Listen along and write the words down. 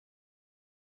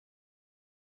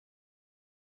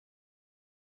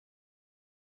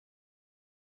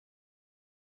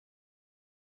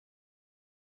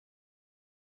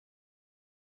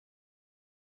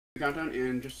Countdown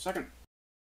in just a second.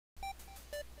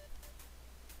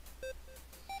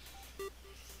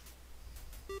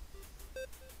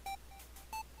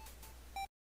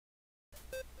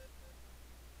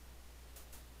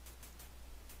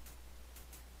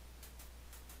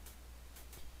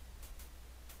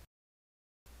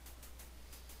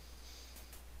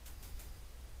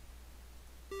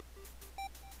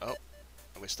 Oh,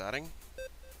 we're starting?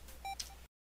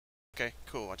 Okay,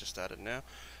 cool, I just started now.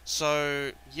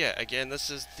 So, yeah, again, this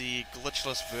is the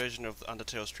glitchless version of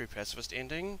Undertale's True Pacifist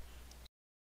ending.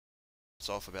 It's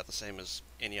off about the same as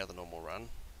any other normal run.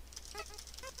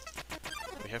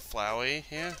 We have Flowey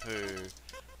here,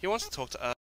 he wants to talk to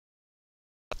us.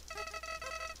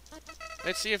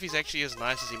 Let's see if he's actually as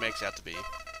nice as he makes out to be.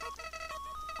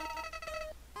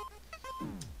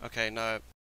 Okay, no.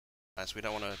 Nice, we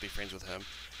don't want to be friends with him.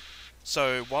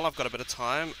 So, while I've got a bit of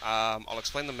time, I'll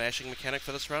explain the mashing mechanic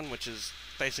for this run, which is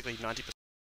basically 90%.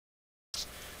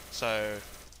 So,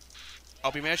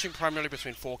 I'll be mashing primarily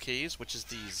between 4 keys, which is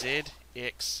the Z,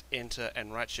 X, Enter,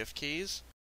 and right shift keys.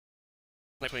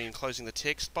 Between closing the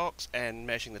text box and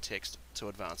mashing the text to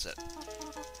advance it.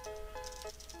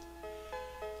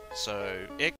 So,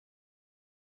 X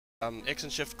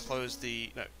and Shift close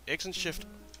the... No, X and Shift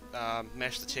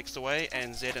mash the text away,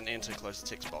 and Z and Enter close the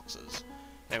text boxes.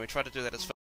 And we try to do that as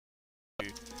fast as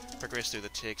we progress through the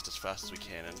text as fast as we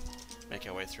can and make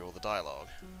our way through all the dialogue.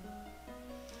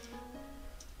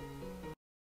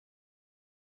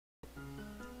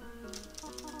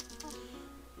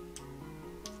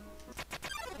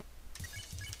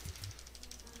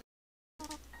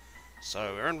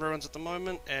 So we're in Ruins at the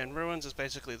moment, and Ruins is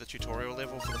basically the tutorial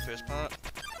level for the first part.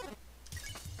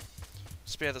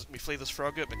 We flee this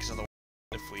frogget because otherwise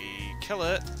if we kill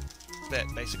it, that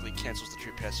basically cancels the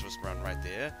True Pacifist run right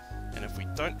there, and if we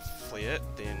don't flee it,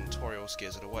 then Toriel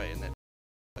scares it away in that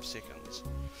 5 seconds.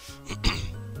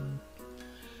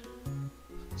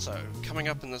 So, coming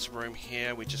up in this room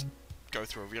here, we just go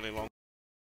through a really long...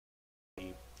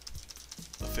 The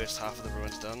first half of the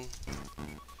ruin's done.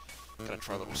 Gonna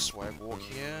try a little swag walk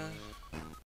here.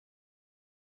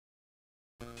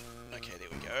 Okay, there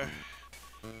we go.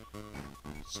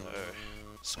 So,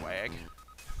 swag.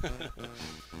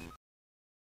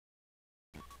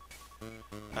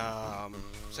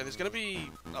 So there's going to be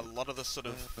a lot of this sort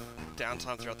of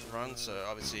downtime throughout the run, so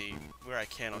obviously where I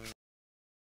can I'll try to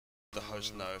let the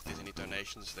host know if there's any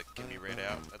donations that can be read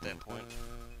out at that point.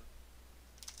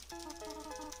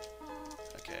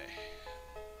 Okay,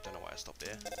 don't know why I stopped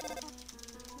there.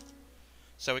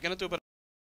 So we're going to do a bit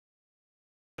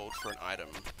of build for an item.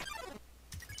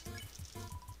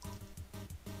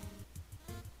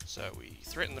 So we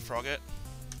threaten the frogget.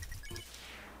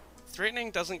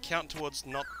 Threatening doesn't count towards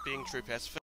not being true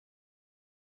pacifist.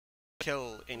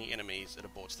 Kill any enemies, it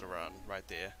aborts the run, right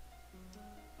there.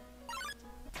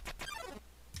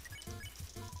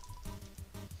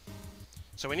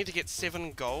 So we need to get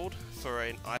 7 gold for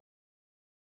an item.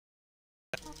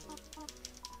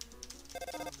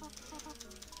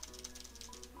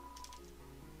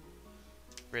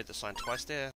 Read the sign twice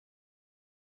there.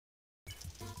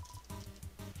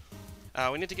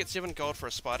 We need to get 7 gold for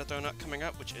a spider donut coming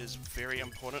up, which is very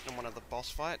important in one of the boss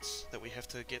fights that we have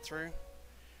to get through.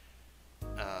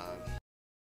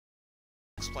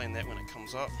 Explain that when it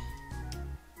comes up.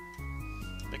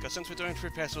 Because since we're doing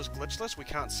True Pacifist Glitchless, we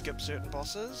can't skip certain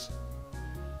bosses.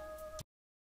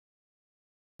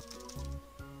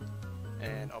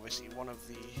 And obviously one of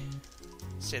the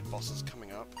said bosses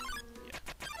coming up. Yeah.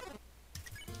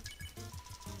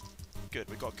 Good,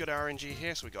 we got good RNG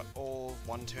here, so we got all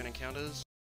 1-turn encounters.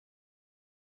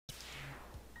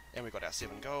 And we got our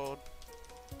 7 gold.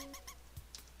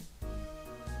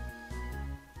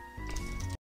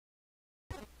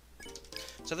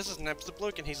 So this is Napster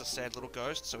Bloke, and he's a sad little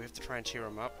ghost, so we have to try and cheer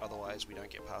him up, otherwise we don't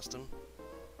get past him.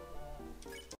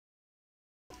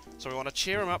 So we want to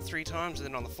cheer him up 3 times, and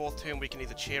then on the 4th turn we can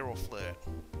either cheer or flirt.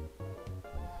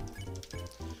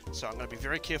 So I'm going to be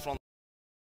very careful on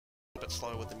a bit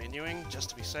slow with the menuing, just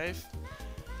to be safe,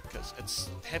 because it's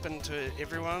happened to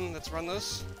everyone that's run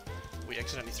this. We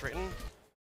accidentally threaten.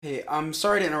 Hey, I'm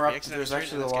sorry to interrupt. There's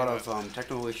actually a lot of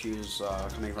technical issues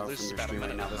coming out from your stream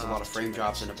right now. There's a lot of frame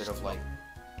drops and a bit of like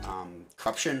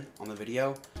corruption on the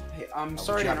video. Hey, I'm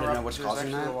sorry to interrupt. What's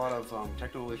causing that? There's actually a lot of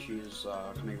technical issues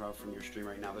coming out from your stream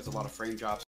right now. There's a lot of frame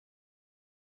drops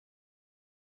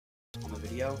on the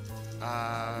video.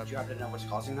 Do you happen to know what's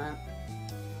causing that?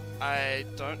 I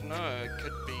don't know. It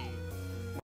could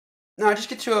be. No, just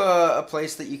get to a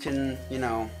place that you can, you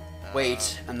know,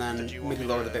 wait, and then maybe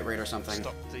lower the bitrate or something.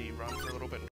 Stop the run for a little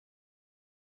bit.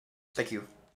 Thank you.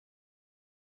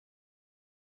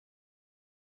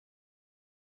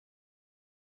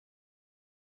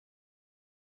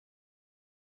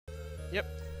 Yep.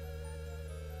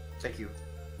 Thank you.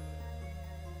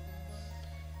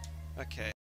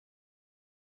 Okay.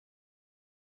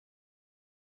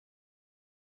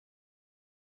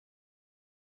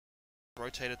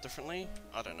 Rotate it differently?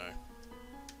 I don't know.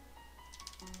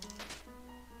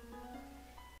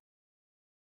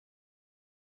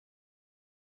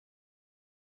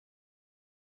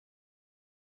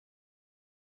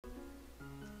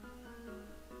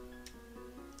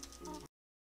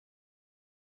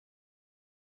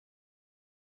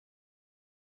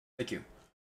 Thank you.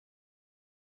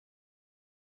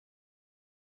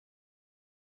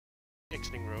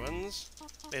 Exiting ruins.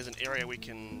 There's an area we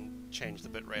can change the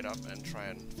bitrate up and try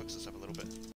and fix this up a little bit.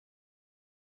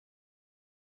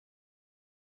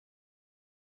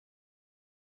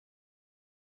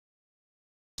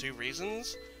 Two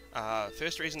reasons.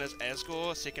 First reason is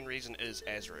Asgore, second reason is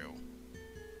Azrael.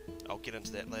 I'll get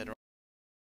into that later on.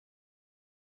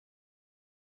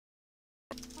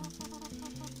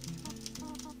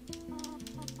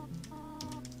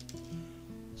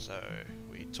 So,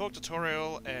 we talk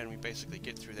tutorial and we basically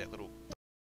get through that little...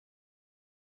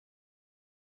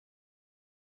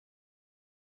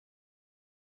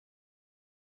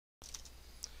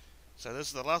 So this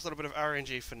is the last little bit of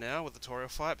RNG for now with the tutorial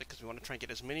fight, because we want to try and get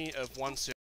as many of one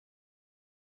server.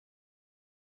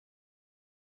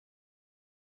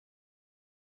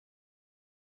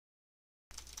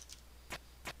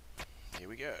 Here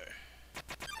we go.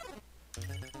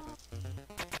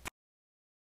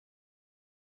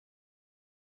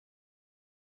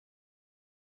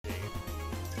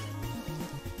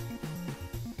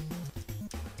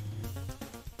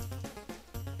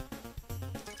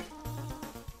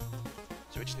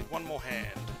 So we just need one more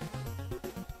hand,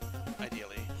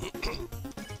 ideally.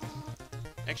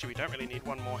 Actually, we don't really need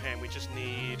one more hand, we just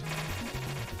need...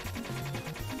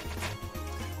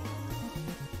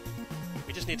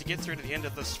 We just need to get through to the end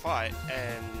of this fight,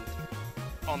 and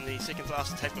on the second to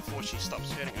last attack before she stops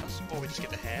hurting us. Or we just get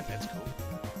the hand, that's cool.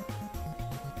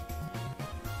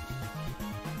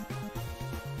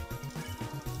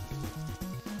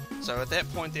 So at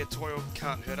that point, their tutorial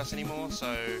can't hurt us anymore,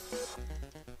 so...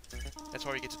 That's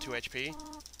why we get to 2 HP.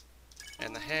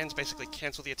 And the hands basically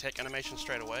cancel the attack animation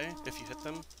straight away if you hit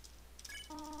them.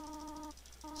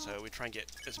 So we try and get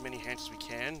as many hands as we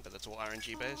can, but that's all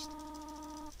RNG based.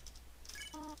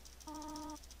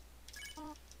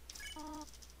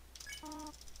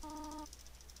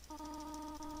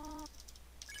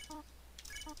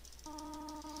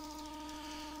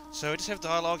 So we just have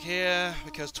dialogue here,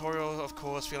 because Toriel, of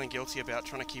course, feeling guilty about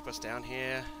trying to keep us down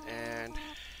here, and...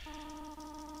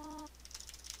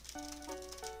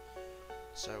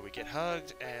 So we get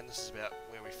hugged, and this is about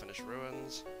where we finish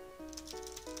ruins.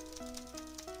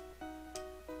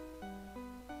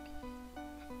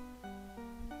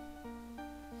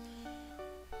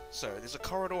 So there's a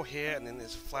corridor here, and then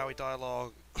there's flowery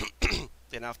dialogue.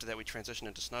 Then after that we transition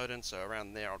into Snowden, so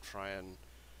around there I'll try and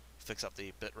fix up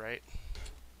the bitrate.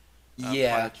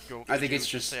 Yeah, I think it's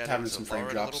just having some frame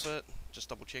drops. A little bit, just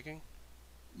double checking.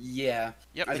 Yeah,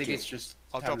 yep, I think it's just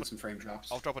having some frame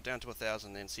drops. I'll drop it down to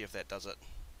 1000 then see if that does it.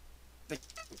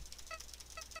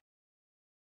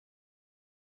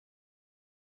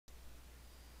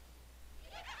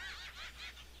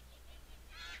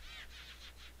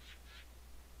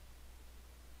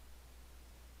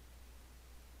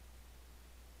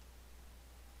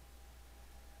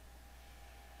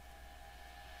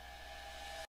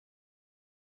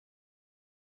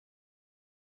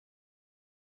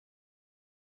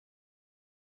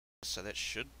 So that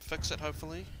should fix it,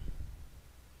 hopefully.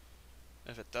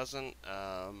 If it doesn't,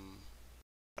 I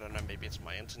don't know, maybe it's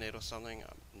my internet or something.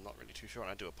 I'm not really too sure,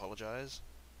 and I do apologize.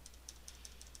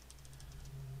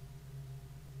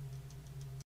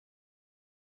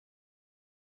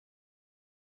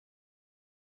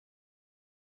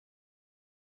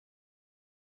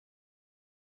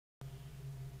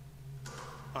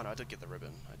 Oh no, I did get the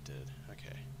ribbon. I did.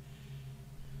 Okay.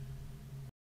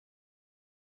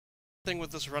 Thing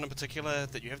with this run in particular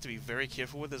that you have to be very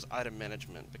careful with is item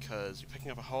management, because you're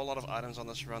picking up a whole lot of items on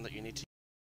this run that you need to...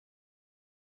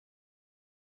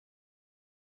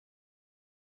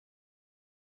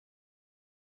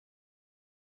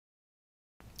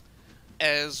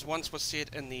 As once was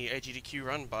said in the AGDQ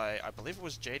run by, I believe it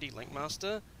was JD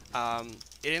Linkmaster,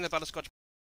 eating the butterscotch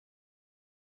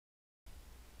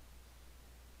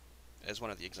as one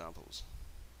of the examples.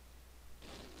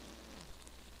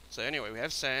 So anyway, we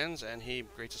have Sans, and he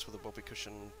greets us with a boppy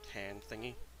cushion hand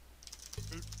thingy.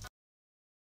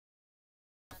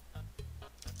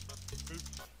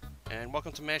 And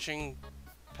welcome to Mashing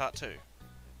Part 2.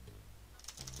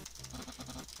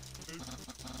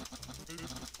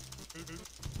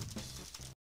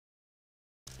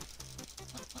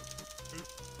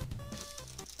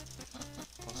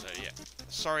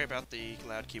 sorry about the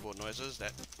loud keyboard noises,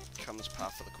 that comes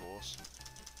part of the course.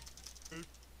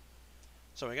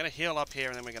 So we're going to heal up here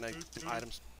and then we're going to do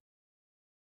items.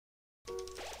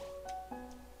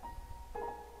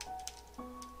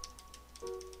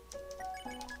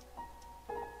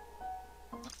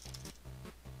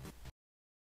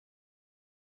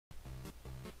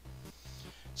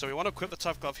 So we want to equip the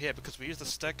Tough Glove here because we use the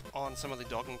stick on some of the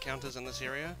dog encounters in this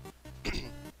area. The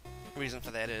reason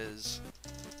for that is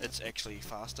it's actually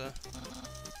faster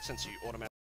since you automatically.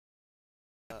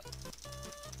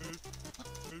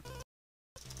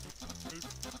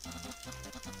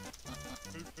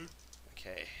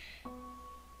 Okay.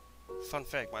 Fun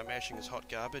fact, my mashing is hot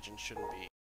garbage and shouldn't be.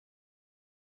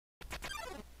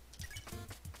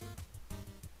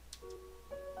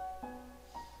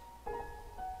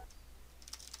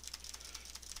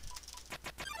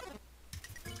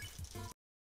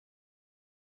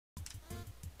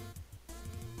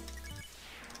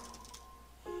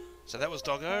 So that was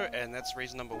Doggo, and that's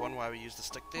reason number one why we use the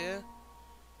stick there,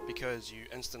 because you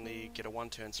instantly get a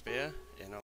one-turn spare,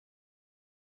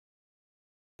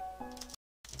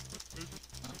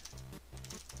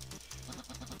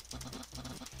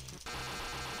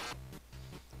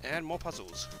 and more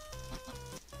puzzles.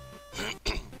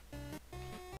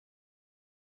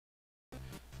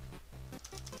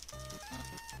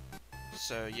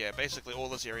 So yeah, basically all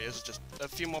this area is just a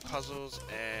few more puzzles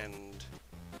and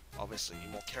obviously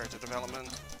more character development.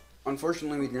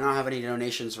 Unfortunately, we do not have any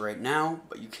donations right now,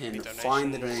 but you can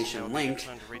find the donation link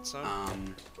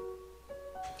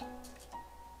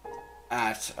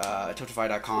at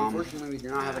totify.com. Unfortunately, we do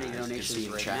not have any donations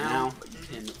right now, but you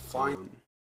can find.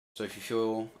 So if you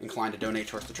feel inclined to donate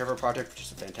towards the Trevor Project, which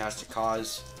is a fantastic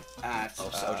cause, at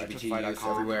LGBT youth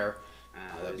everywhere,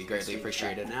 that would be greatly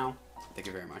appreciated. Now, thank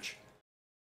you very much.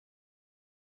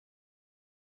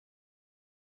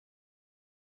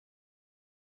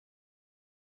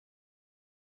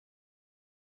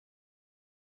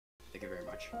 Thank you very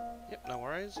much. Yep, no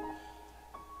worries.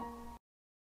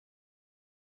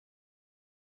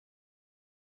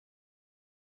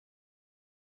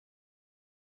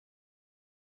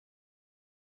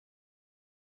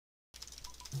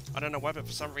 I don't know why, but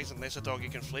for some reason there's a dog you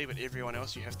can flee, but everyone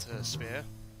else you have to spare.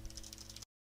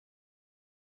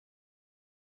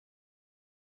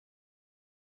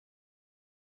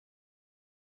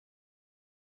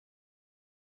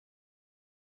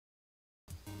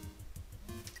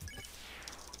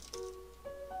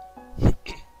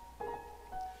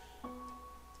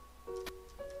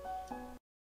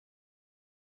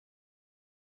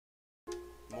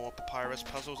 More papyrus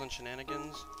puzzles and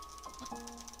shenanigans.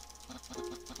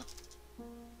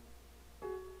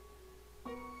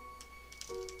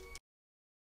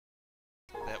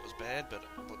 That was bad, but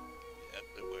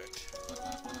it worked.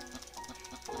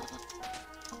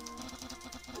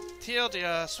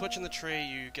 TLDR, switch in the tree,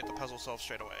 you get the puzzle solved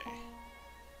straight away.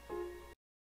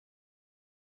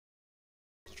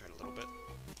 Concentrate a little bit.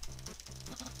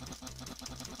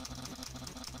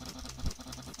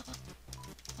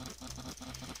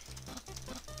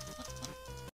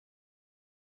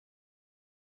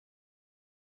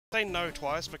 Say no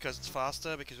twice because it's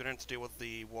faster, because we don't have to deal with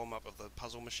the warm-up of the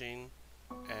puzzle machine,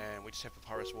 and we just have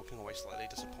Papyrus walking away slightly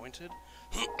disappointed.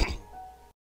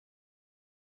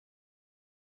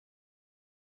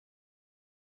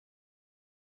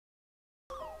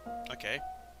 Okay,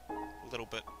 a little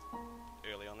bit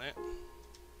early on that.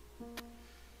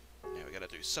 Now we gotta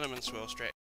do Cinnamon Swirl Strat.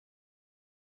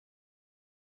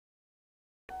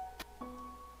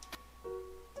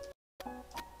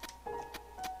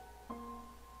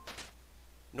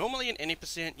 Normally in any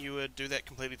percent you would do that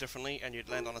completely differently and you'd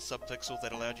land on a subpixel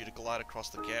that allowed you to glide across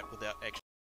the gap without actually...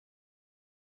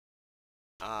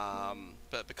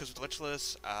 but because of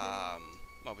Glitchless,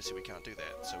 obviously we can't do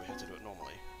that, so we have to do it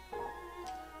normally.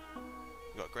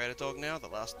 We've got Greater Dog now, the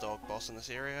last dog boss in this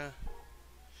area.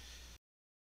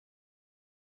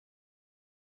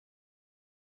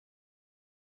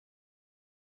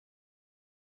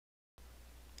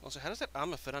 Also, how does that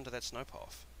armor fit under that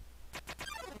snowpath?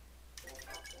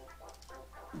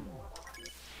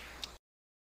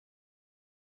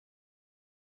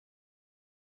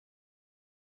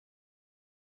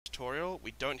 Tutorial,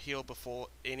 we don't heal before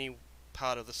any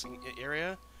part of this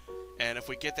area, and if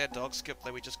we get that dog skip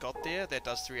that we just got there, that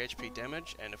does 3 HP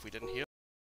damage, and if we didn't heal...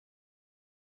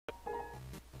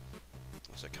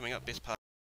 So coming up, best part.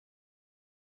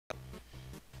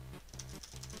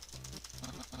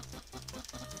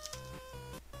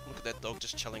 Look at that dog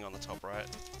just chilling on the top right.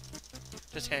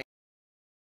 Just hang.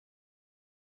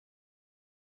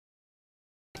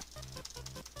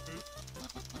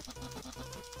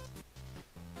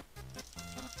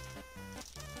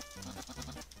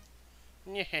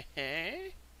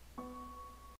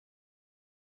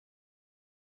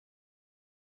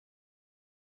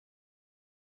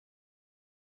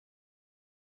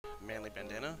 manly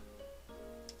bandana.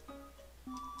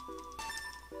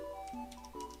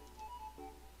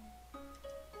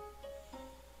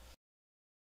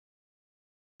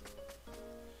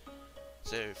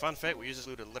 So, fun fact, we use this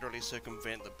glue to literally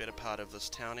circumvent the better part of this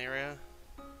town area.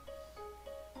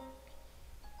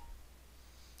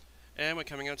 And we're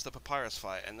coming into the papyrus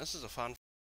fight, and this is a fun.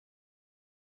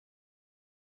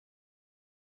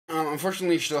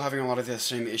 Unfortunately, still having a lot of the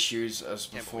same issues as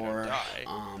before. Yeah, but we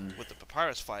don't die. With the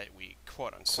papyrus fight, we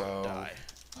quote-unquote die.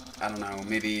 I don't know,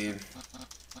 maybe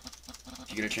if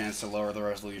you get a chance to lower the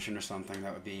resolution or something,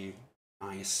 that would be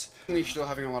nice. Still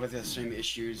having a lot of the same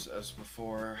issues as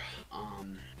before.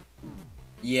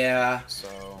 Yeah. So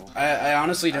I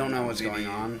honestly don't know what's going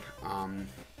on.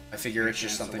 I figure it's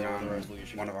just something on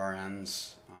one of our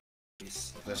ends.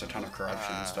 There's a ton of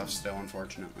corruption and stuff still,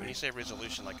 unfortunately. When you say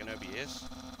resolution, like an OBS?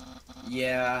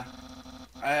 Yeah.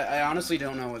 I honestly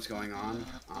don't know what's going on.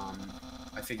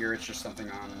 I figure it's just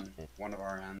something on one of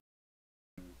our ends.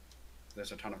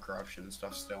 There's a ton of corruption and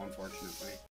stuff still,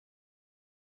 unfortunately.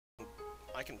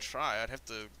 I can try. I'd have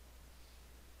to.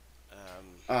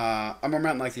 I more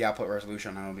meant like the output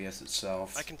resolution on OBS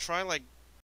itself. I can try like.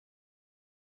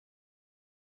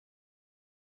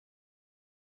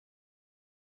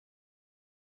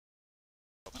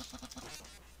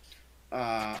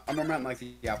 I more meant like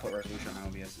the output resolution on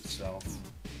OBS itself.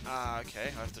 Okay.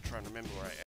 I have to try and remember where I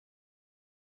am.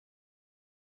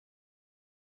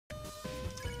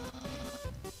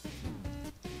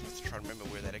 Try and remember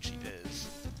where that actually is.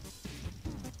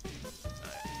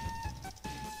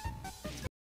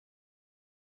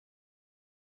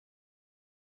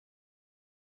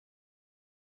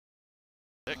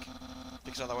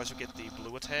 Because otherwise we get the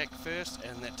blue attack first,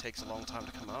 and that takes a long time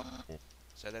to come up.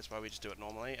 So that's why we just do it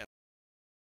normally and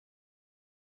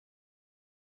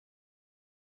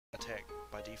attack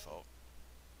by default.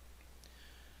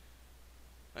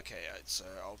 Okay, so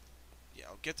I'll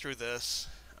get through this.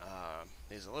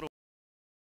 There's a little.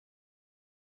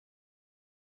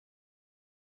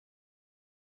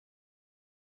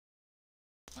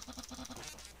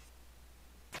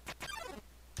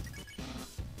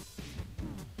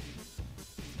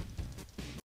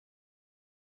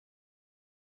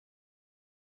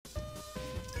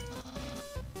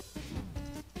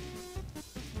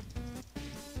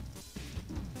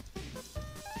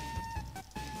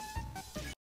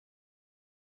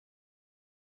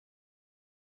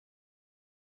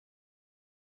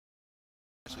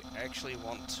 We actually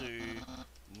want to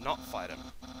not fight him,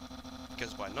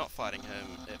 because by not fighting him,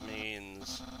 it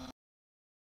means.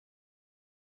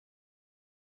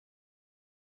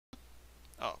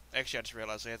 Oh, actually I just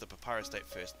realised we have the papyrus date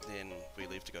first, then we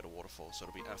leave to go to Waterfall, so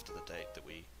it'll be after the date that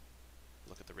we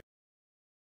look at the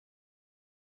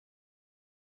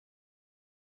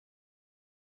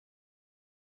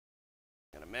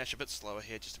I'm gonna mash a bit slower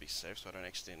here just to be safe so I don't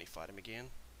accidentally fight him again.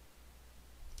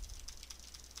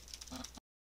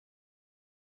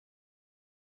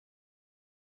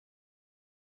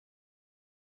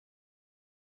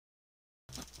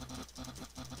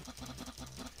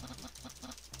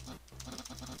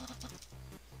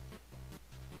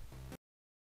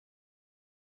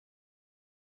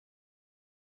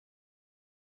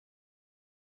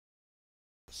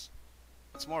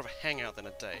 It's more of a hangout than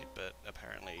a date, but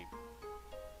apparently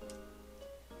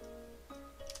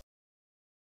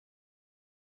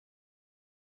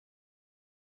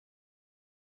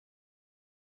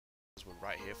we're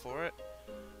right here for it.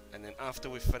 And then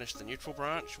after we've finished the neutral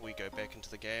branch, we go back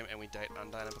into the game and we date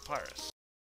Undyne and Papyrus.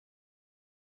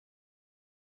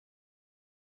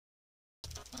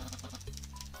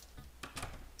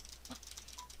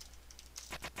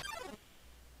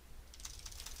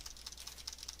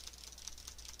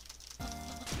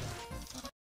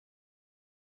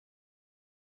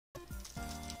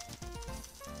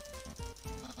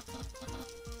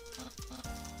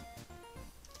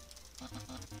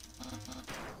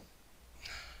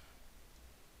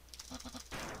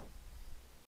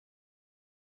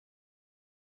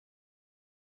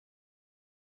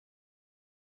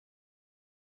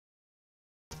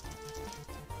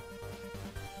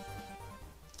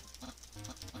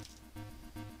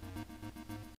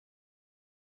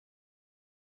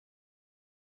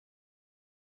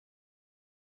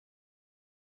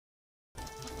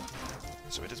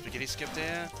 So we did spaghetti skip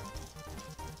there.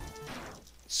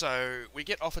 So we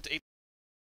get offered to eat.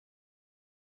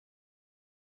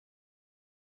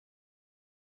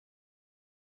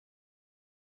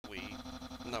 We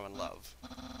know and love.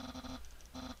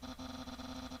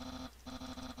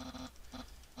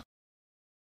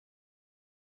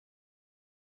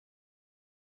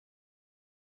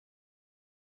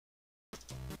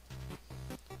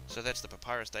 So that's the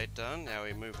papyrus date done. Now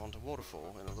we move on to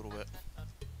waterfall in a little bit.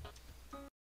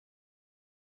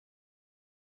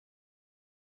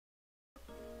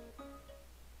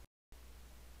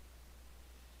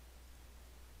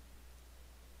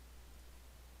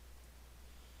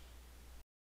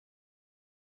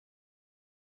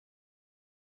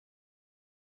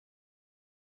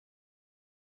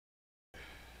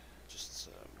 Just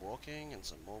walking and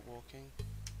some more walking.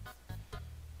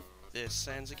 There's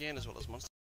sands again, as well as monsters.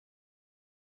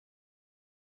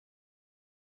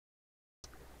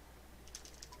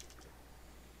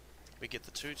 We get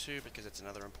the tutu because it's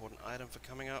another important item for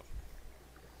coming up.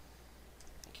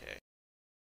 Okay.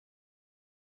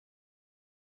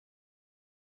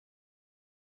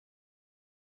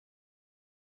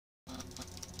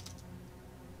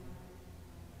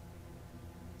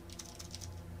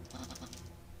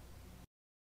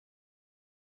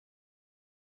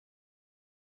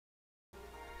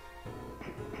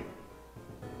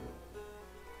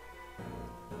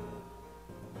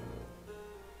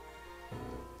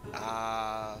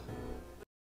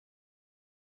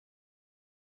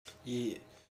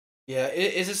 Yeah.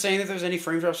 Is it saying that there's any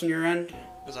frame drops on your end?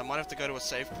 Because I might have to go to a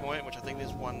save point, which I think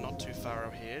there's one not too far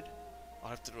ahead. I'll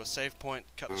have to do a save point,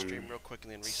 cut the stream real quick,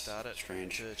 and then restart it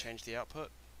to change the output.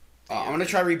 I'm gonna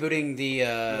try rebooting the.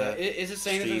 Is it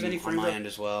saying that there's any frame on my end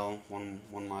as well? One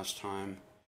last time.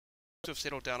 To have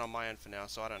settled down on my end for now,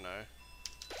 so I don't know.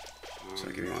 So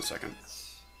give me 1 second.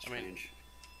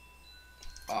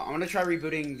 I'm gonna try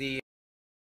rebooting the.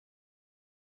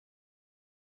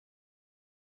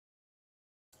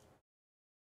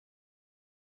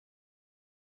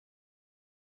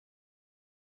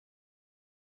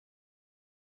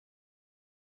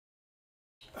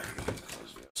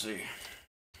 Let's see.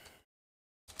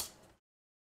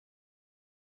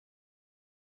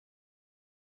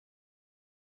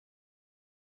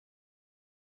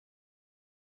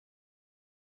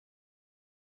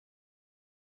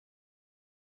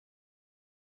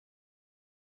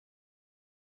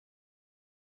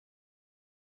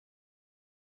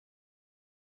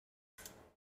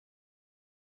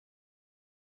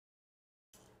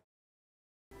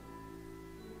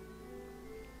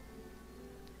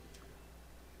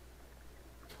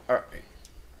 Alright.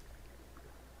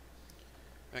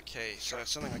 Okay, so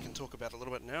something I can talk about a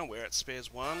little bit now. We're at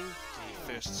Spears 1,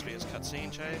 the first Spears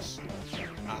cutscene chase.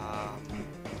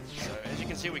 So as you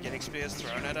can see, we're getting spears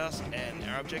thrown at us, and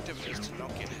our objective is to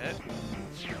not get hit.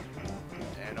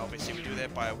 And obviously we do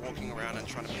that by walking around and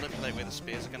trying to manipulate where the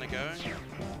spears are going to go.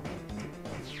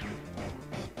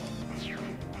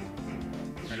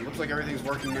 And it looks like everything's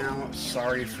working now.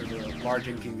 Sorry for the large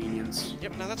inconvenience.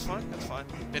 Yep, no, that's fine, that's fine.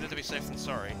 Better to be safe than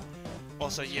sorry.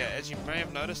 Also, yeah, as you may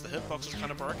have noticed, the hitbox is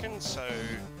kind of broken, so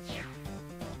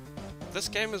this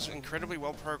game is incredibly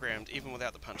well programmed, even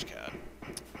without the punch card.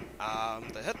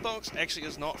 The hitbox actually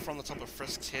is not from the top of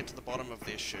Frisk's head to the bottom of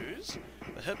their shoes.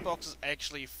 The hitbox is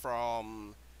actually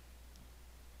from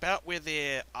about where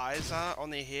their eyes are on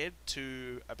their head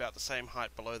to about the same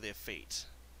height below their feet.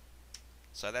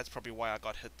 So that's probably why I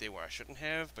got hit there where I shouldn't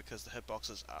have, because the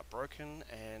hitboxes are broken,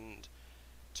 and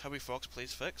Toby Fox,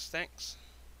 please fix, thanks.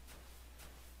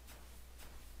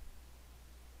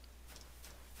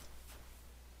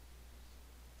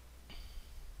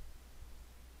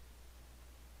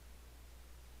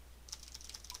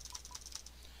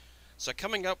 So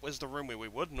coming up was the room where we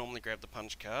would normally grab the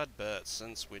punch card, but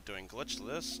since we're doing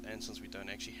Glitchless, and since we don't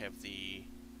actually have the...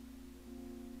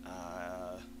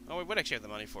 oh, we would actually have the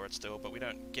money for it still, but we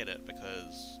don't get it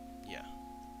because... yeah.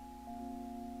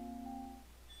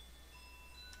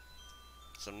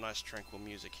 Some nice tranquil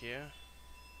music here.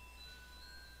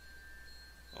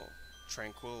 Oh,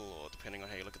 tranquil, or depending on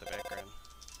how you look at the background.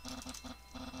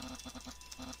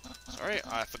 Sorry,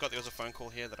 I forgot there was a phone call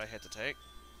here that I had to take.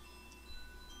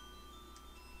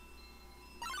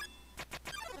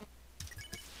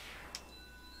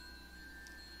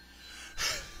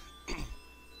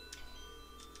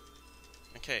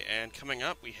 Okay, and coming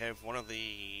up we have one of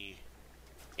the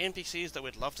NPCs that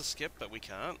we'd love to skip, but we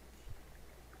can't.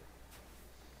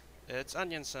 It's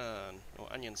Onion-san,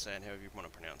 or Onion-san, however you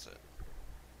want to pronounce it.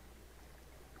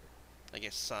 I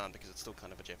guess san, because it's still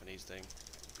kind of a Japanese thing.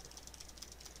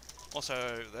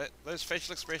 Also, those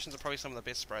facial expressions are probably some of the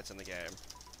best sprites in the game.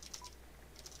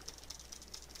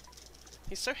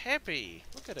 He's so happy!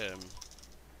 Look at him!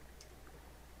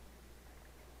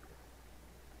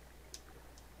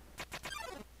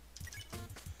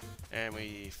 And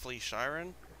we flee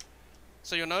Shiren.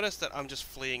 So you'll notice that I'm just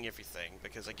fleeing everything,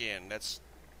 because again, that's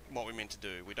what we're meant to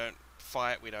do. We don't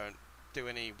fight, we don't do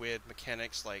any weird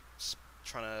mechanics like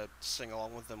trying to sing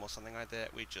along with them or something like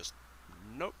that. We just...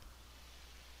 nope.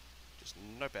 Just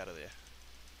nope out of there.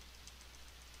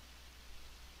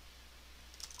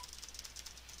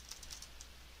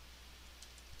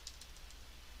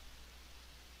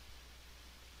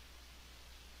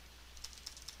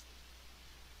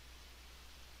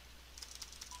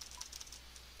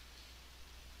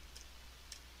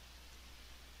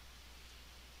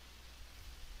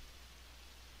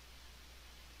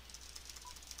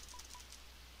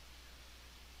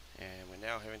 And we're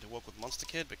now having to walk with Monster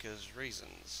Kid because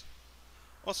reasons.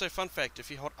 Also, fun fact, if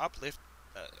you hold up,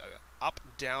 up,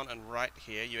 down, and right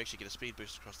here, you actually get a speed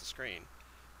boost across the screen.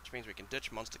 Which means we can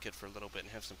ditch Monster Kid for a little bit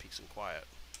and have some peace and quiet.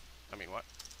 I mean, what?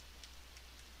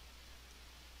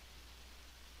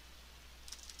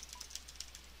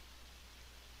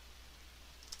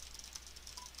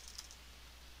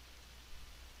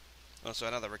 Also,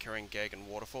 another recurring gag in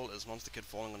Waterfall is Monster Kid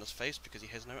falling on his face because he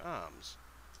has no arms.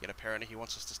 Yet apparently he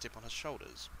wants us to step on his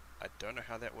shoulders. I don't know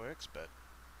how that works, but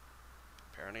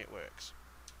apparently it works.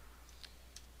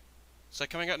 So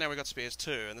coming up now, we got Spears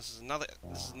 2, and this is another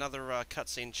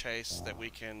cutscene chase that we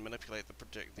can manipulate the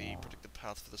predicted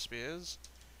path for the spears.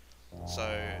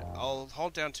 So I'll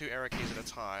hold down 2 arrow keys at a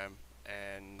time,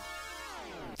 and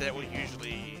that will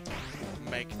usually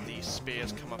make the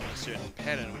spears come up in a certain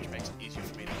pattern, which makes it easier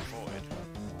for me to avoid.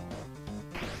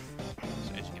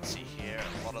 So as you can see here,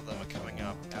 a lot of them are coming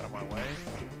up out of my way.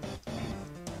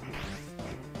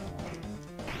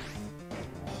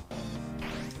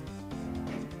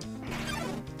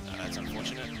 That's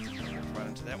unfortunate. Right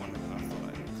into that one. I thought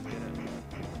I cleared it.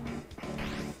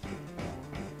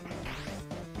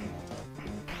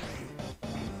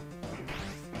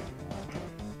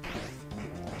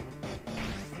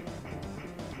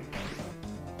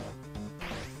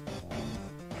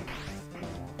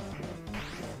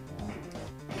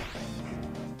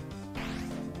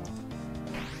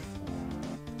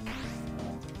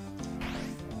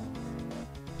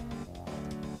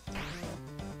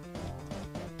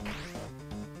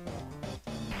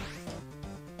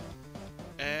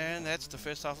 And that's the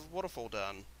first half of Waterfall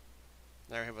done.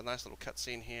 Now we have a nice little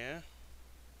cutscene here.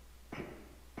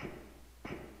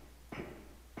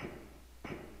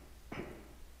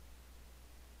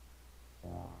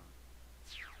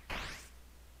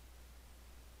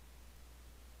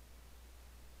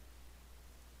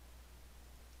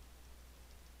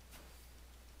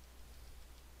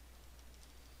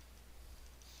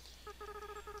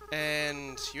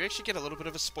 And you actually get a little bit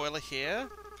of a spoiler here,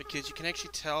 because you can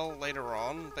actually tell later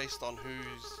on, based on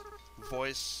whose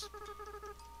voice,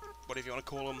 whatever you want to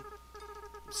call him,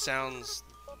 sounds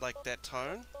like that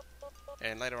tone.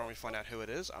 And later on we find out who it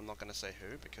is. I'm not going to say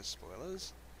who, because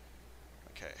spoilers.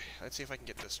 Okay, let's see if I can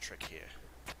get this trick here.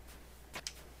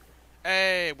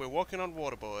 Hey, we're walking on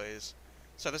water, boys.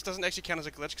 So this doesn't actually count as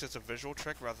a glitch, because it's a visual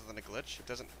trick rather than a glitch. It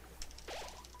doesn't...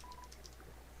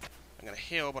 I'm going to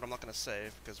heal, but I'm not going to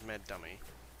save, because mad dummy.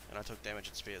 And I took damage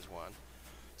at Spears 1.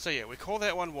 So yeah, we call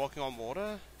that one walking on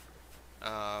water,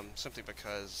 simply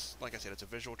because, like I said, it's a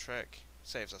visual trick,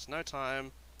 saves us no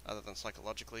time, other than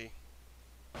psychologically.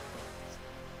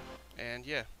 And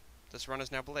yeah, this run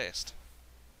is now blessed.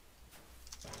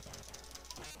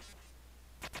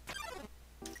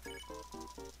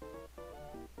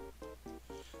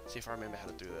 See if I remember how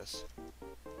to do this.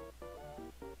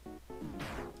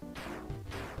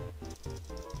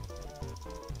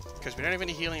 Because we don't have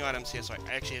any healing items here, so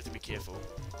I actually have to be careful.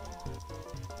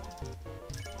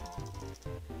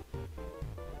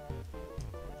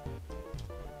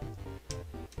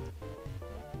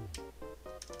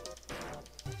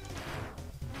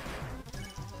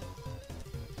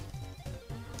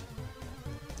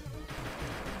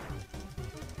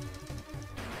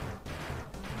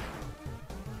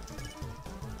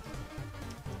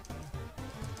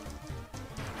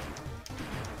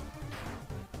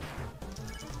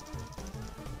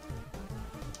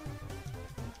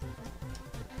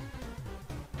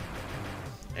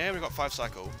 And we've got 5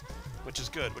 cycle, which is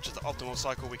good, which is the optimal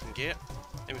cycle we can get.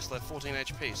 And we still have 14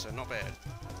 HP, so not bad.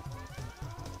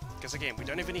 Because again, we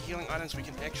don't have any healing items we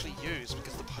can actually use,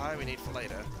 because the pie we need for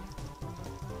later.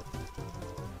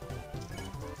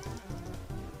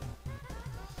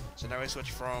 So now we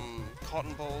switch from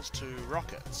cotton balls to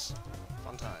rockets.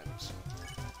 Fun times.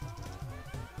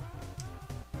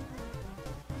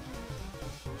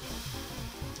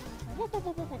 Whoop, whoop,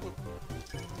 whoop, whoop, whoop,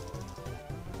 whoop.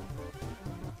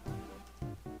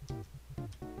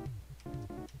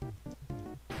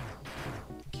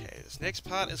 This next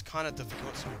part is kind of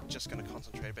difficult, so I'm just going to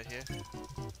concentrate a bit here.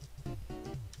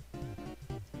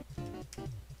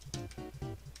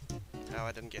 How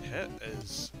I didn't get hit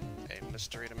is a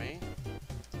mystery to me.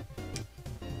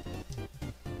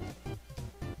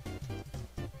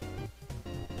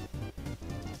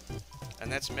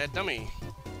 And that's Mad Dummy.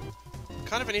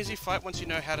 Kind of an easy fight once you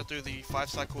know how to do the 5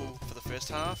 cycle for the first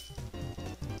half.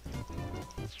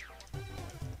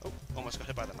 Oh, almost got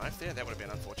hit by the knife there, that would have been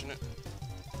unfortunate.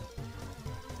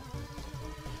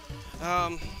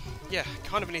 Yeah,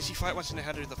 kind of an easy fight once you know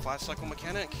how to do the 5 cycle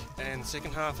mechanic, and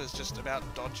second half is just about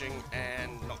dodging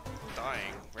and not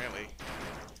dying, really.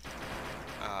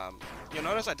 You'll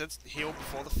notice I did heal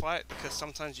before the fight, because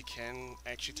sometimes you can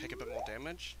actually take a bit more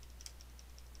damage.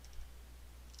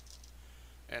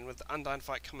 And with the Undyne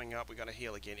fight coming up, we're going to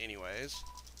heal again anyways.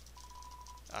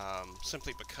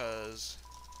 Simply because...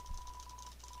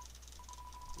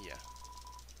 yeah.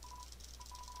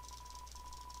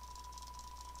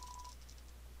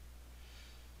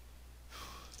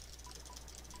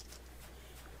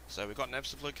 So we've got an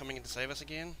Absolute coming in to save us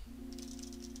again.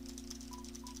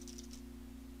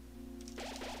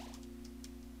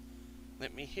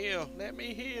 Let me heal! Let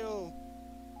me heal!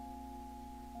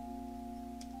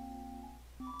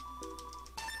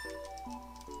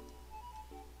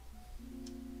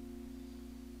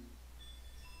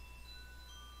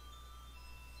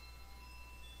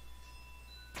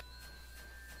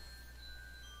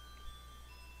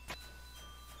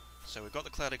 So we've got the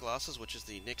Clouded Glasses, which is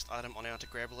the next item on our to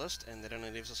grab list, and that only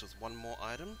leaves us with one more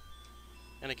item.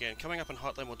 And again, coming up in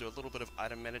Hotline, we'll do a little bit of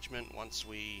item management once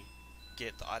we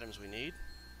get the items we need.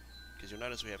 Because you'll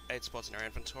notice we have 8 spots in our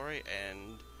inventory,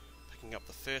 and picking up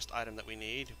the first item that we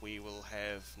need, we will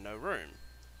have no room.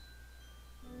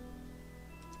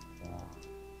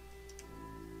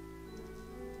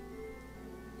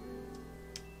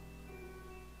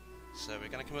 So we're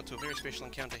going to commit to a very special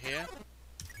encounter here.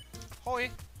 Hoi!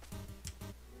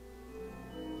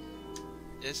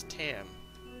 Is Tam.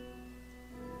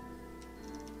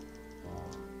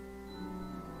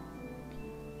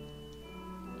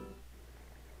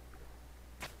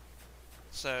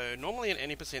 So normally in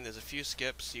any percent there's a few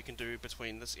skips you can do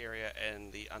between this area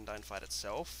and the Undyne fight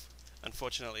itself.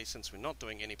 Unfortunately, since we're not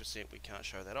doing any percent, we can't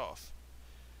show that off.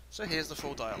 So here's the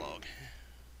full dialogue.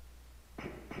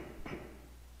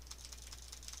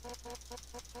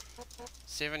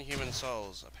 Seven human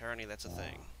souls, apparently that's a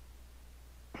thing.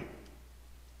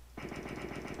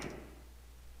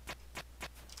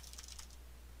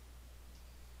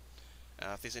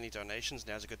 If there's any donations,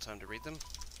 now's a good time to read them.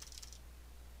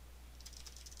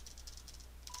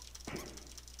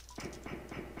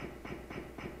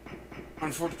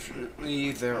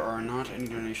 Unfortunately, there are not any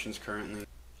donations currently.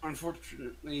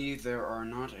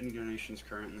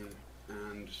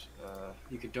 And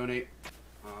you could donate,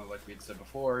 like we had said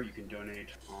before, you can donate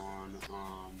on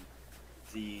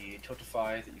the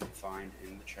Tiltify that you can find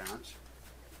in the chat,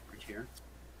 right here.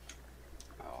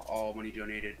 All money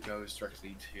donated goes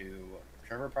directly to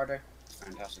Trevor Project. It's a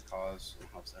fantastic cause and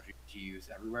helps LGBTQs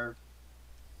everywhere.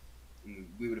 And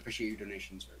we would appreciate your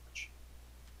donations very much.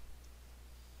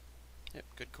 Yep,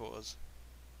 good cause.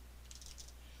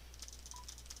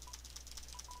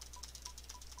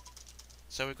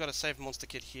 So we've got a save monster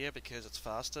kit here because it's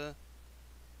faster.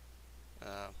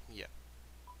 Yeah.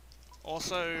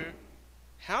 Also,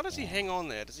 how does he hang on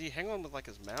there? Does he hang on with like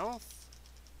his mouth?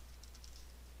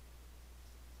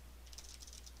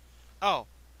 Oh,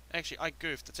 actually I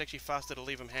goofed. It's actually faster to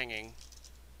leave him hanging.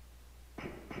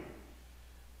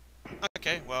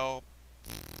 Okay, well...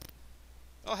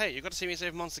 oh hey, you got to see me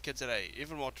save monster kid today.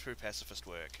 Even more true pacifist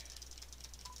work.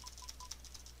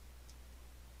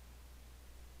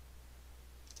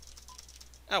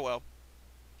 Oh well,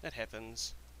 that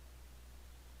happens.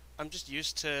 I'm just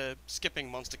used to skipping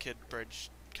monster kid bridge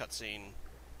cutscene,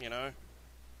 you know?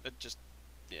 It just...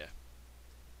 yeah.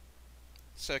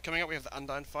 So coming up we have the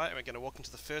Undyne fight, and we're going to walk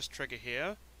into the first trigger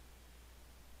here.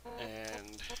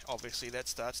 And obviously that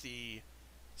starts the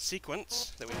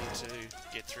sequence that we need to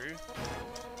get through.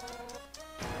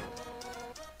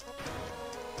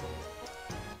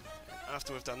 And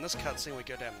after we've done this cutscene, we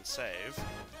go down and save,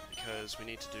 because we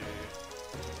need to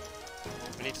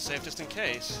save just in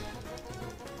case.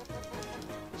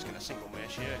 Just gonna single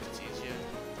mash here, if it's easier.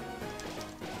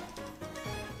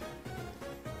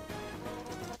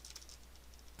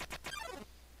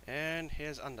 And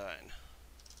here's Undyne.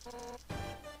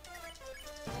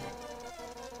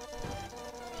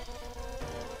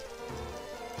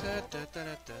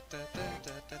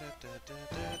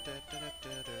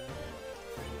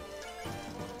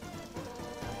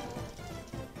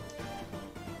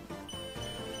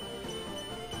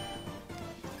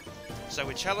 So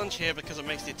we challenge here because it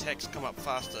makes the attacks come up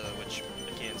faster, which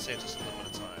again saves us a little bit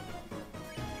of time.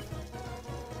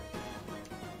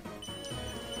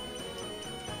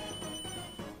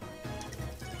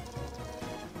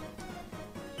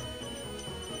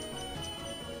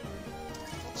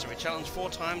 So We challenge 4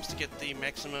 times to get the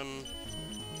maximum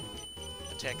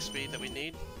attack speed that we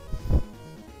need.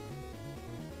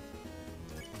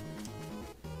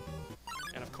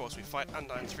 And of course we fight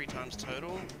Undyne 3 times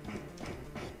total.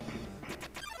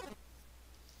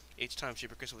 Each time she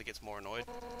progressively gets more annoyed.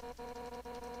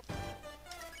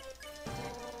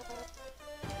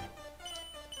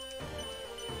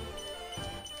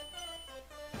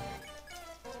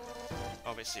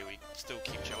 Obviously we still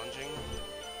keep challenging.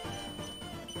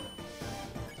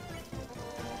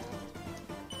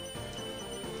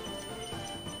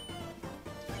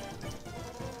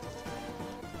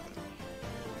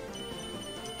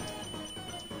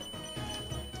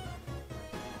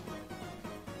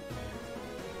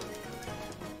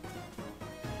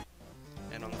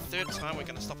 And on the 3rd time we're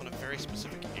going to stop in a very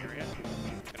specific area.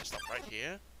 We're going to stop right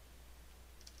here.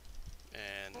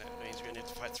 And that means we're going to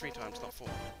have to fight 3 times, not 4.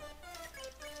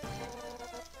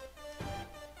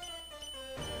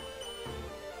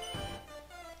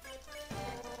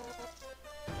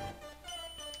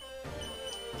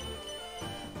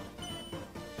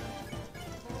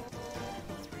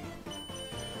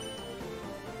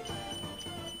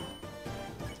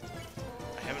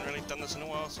 I haven't really done this in a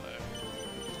while, so...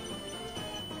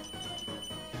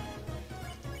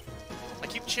 I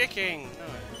keep checking! No.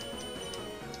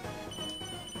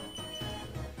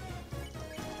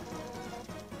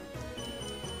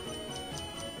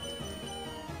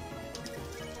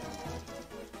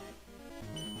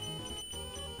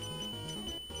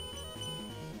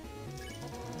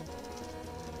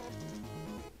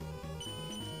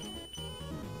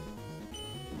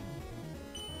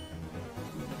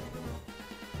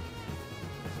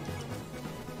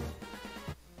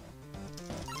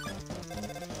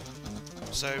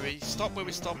 So we stop where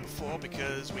we stopped before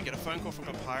because we get a phone call from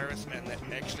Papyrus, and that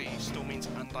actually still means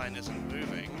Undyne isn't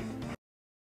moving.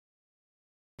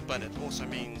 But it also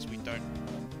means we don't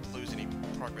lose any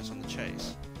progress on the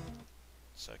chase.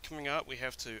 So coming up we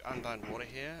have to Undyne water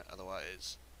here,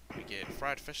 otherwise we get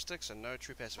fried fish sticks and no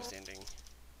true pacifist ending.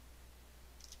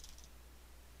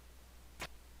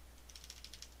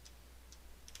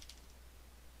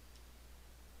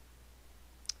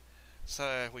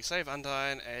 So we save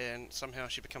Undyne and somehow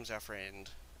she becomes our friend.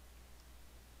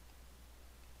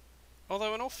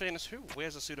 Although in all fairness, who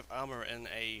wears a suit of armor in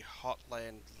a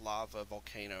hotland lava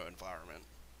volcano environment?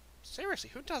 Seriously,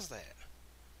 who does that?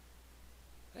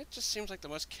 That just seems like the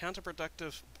most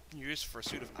counterproductive use for a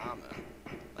suit of armor,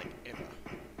 like, ever.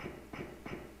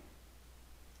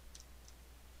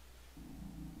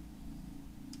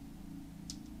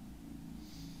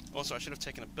 Also, I should have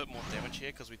taken a bit more damage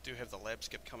here because we do have the lab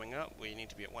skip coming up. We need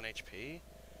to be at 1 HP,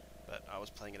 but I was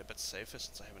playing it a bit safer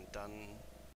since I haven't done...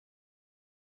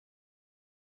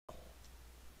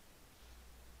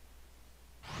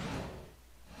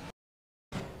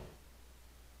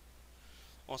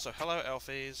 Also, hello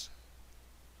Alfies.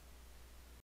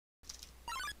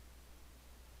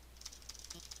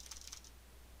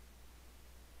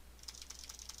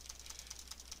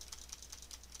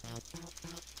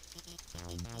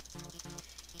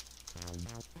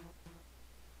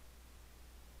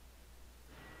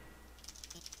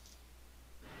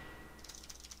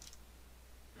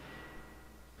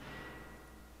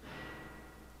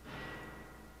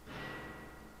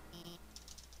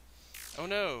 Oh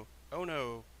no! Oh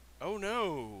no! Oh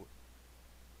no!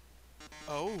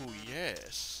 Oh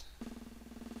yes!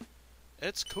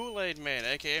 It's Kool-Aid Man,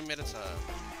 aka Medita.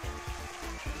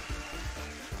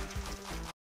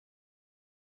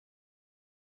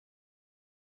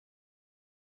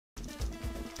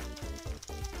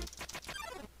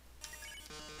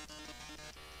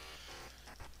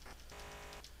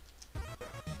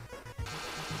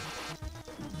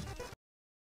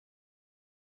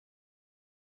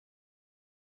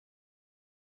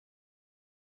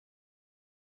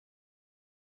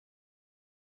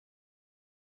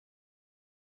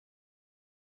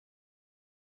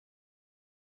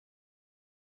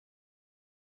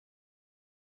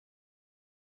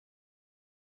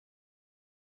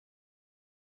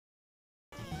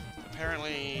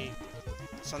 Apparently,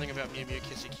 something about Mew Mew,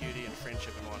 Kissy Cutie, and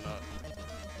friendship and whatnot.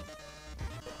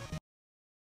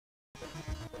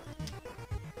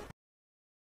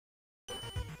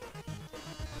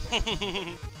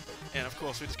 And of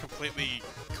course, we just completely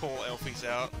call Elfies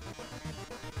out.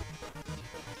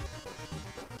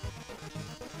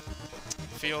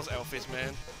 Feels Elfies,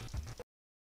 man.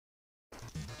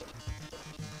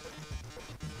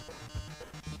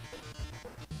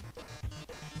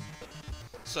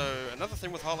 So, another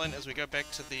thing with Holland is we go back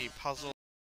to the puzzles.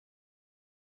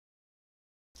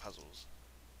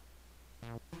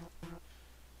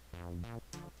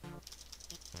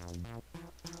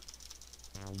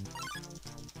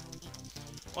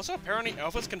 Also, apparently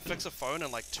alphas can fix a phone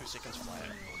in like 2 seconds flat.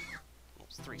 Well,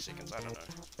 3 seconds, I don't know.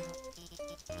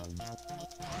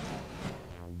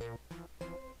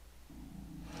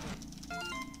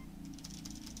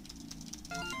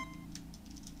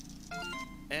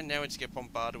 And now we just get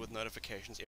bombarded with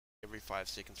notifications every 5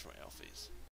 seconds from alphas.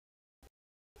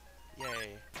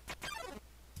 Yay.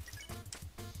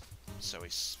 So we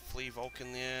flee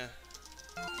Vulcan there.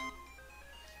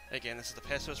 Again, this is the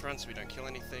Pacifist run, so we don't kill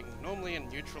anything. Normally in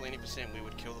neutral any percent we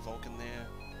would kill the Vulcan there,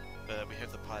 but we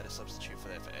have the Pi to substitute for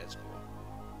that for Asgore.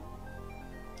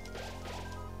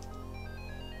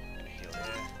 Gonna heal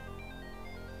there.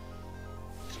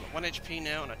 So I'm at 1 HP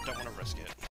now and I don't want to risk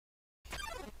it.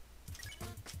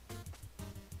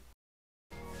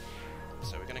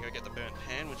 So we're gonna go get the Burnt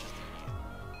Hand, which is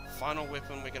the final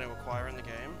weapon we're gonna acquire in the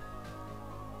game.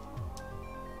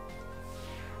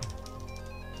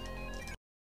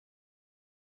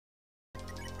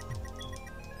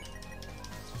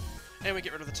 And we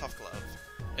get rid of the Tough Glove.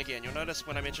 Again, you'll notice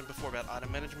when I mentioned before about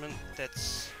item management,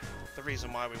 that's the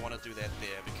reason why we want to do that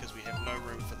there, because we have no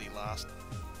room for the last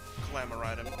glamour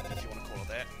item, if you want to call it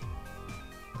that.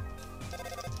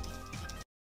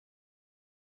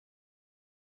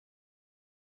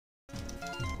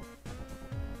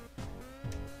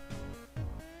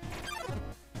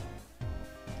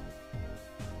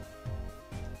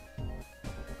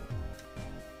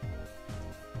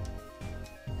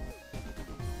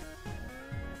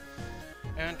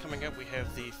 And coming up we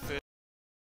have the first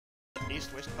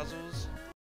east-west puzzles.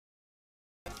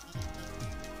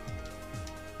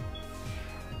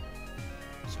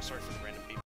 So sorry for the random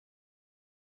beep.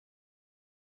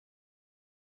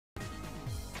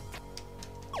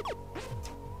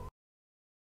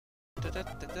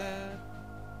 Da-da-da-da.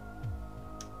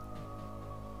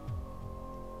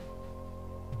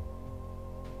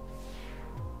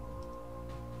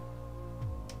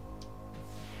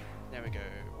 Now we go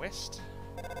west.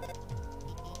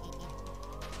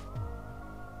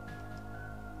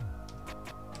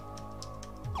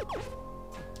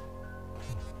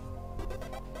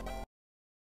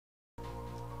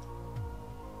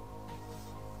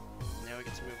 Now we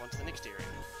get to move on to the next area.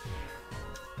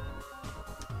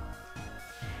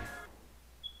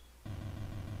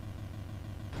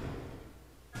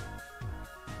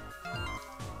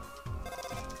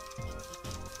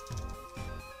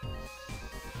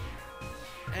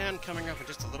 And coming up in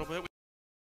just a little bit,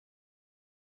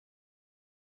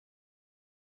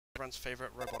 everyone's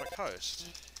favourite robotic host.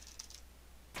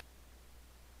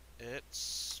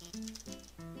 It's...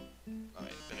 oh, yeah,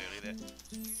 a bit early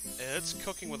there. It's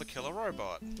cooking with a killer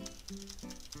robot.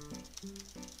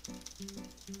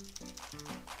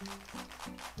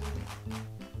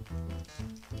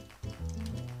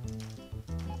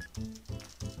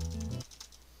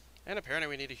 And apparently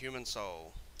we need a human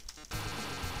soul.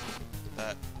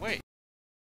 But wait.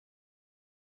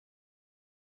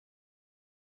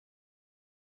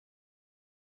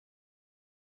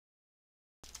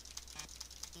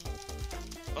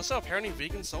 Also, apparently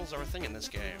vegan souls are a thing in this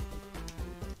game.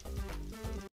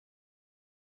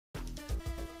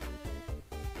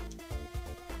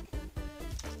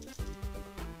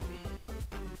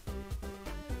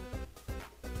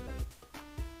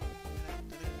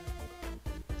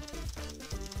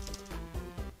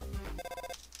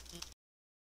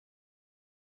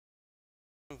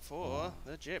 For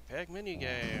the jetpack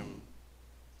minigame.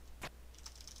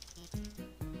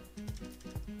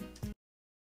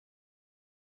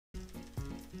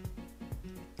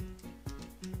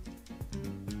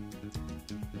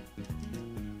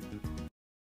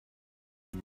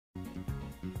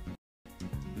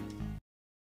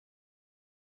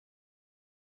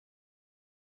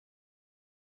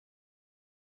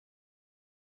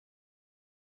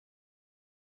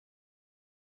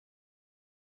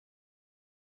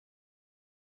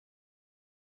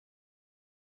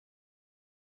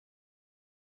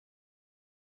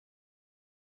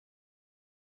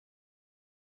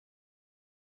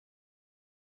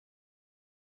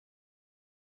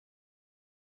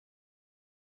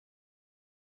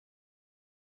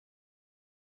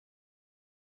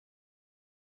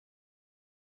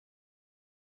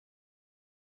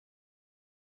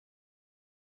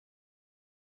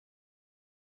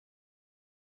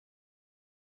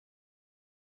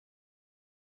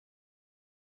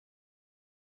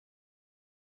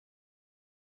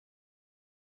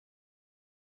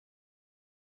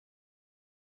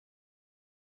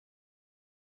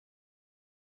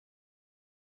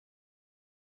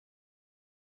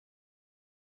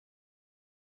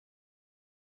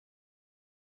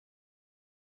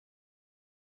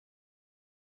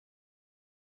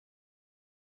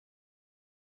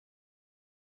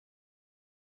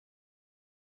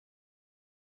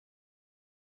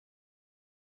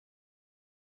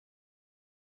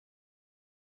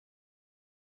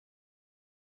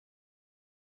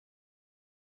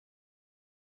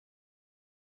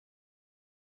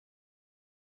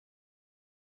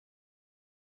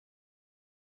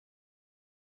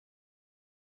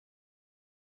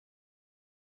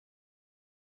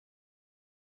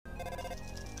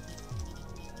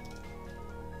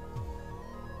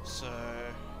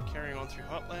 on through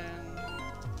Hotland.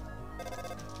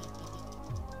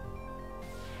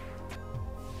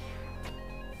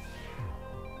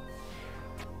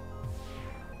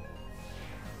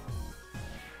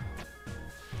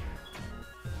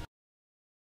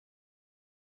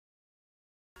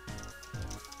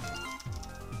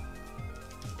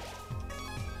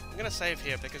 I'm gonna save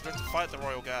here because we have to fight the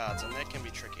Royal Guards, and that can be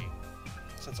tricky,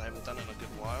 since I haven't done it in a good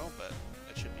while, but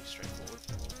it should be straightforward.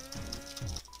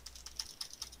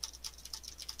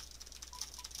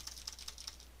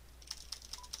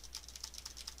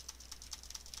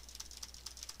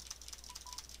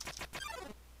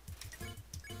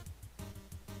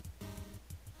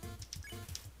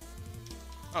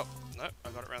 Oh, no, I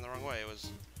got it around the wrong way. It was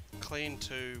clean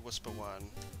 2, whisper 1.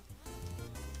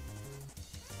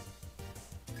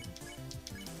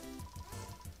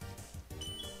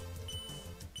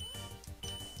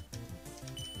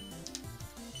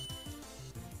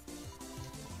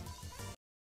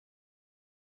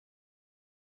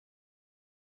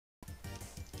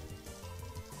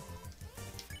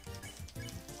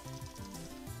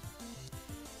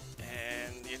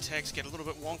 And the attacks get a little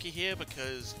bit wonky here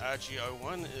because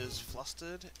RGO1 is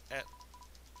flustered at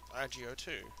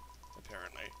RGO2,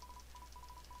 apparently.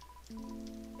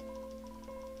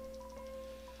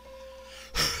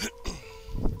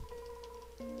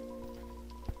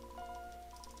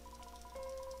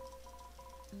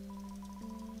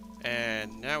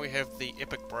 And now we have the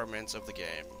epic bromance of the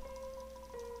game.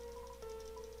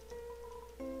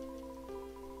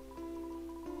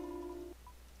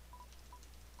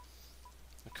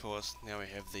 Of course, now we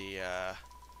have the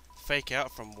fake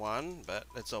out from 1, but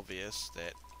it's obvious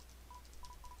that,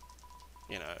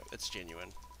 you know, it's genuine.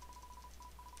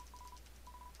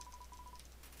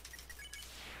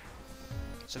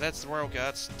 So that's the Royal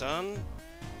Guards done.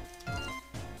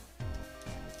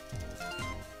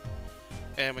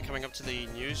 And we're coming up to the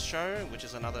news show, which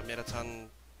is another Metaton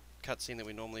cutscene that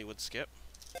we normally would skip.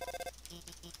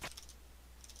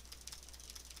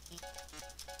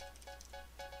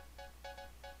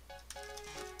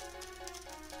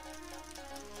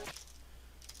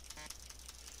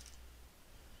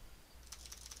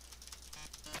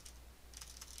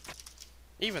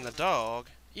 Even the dog,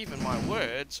 even my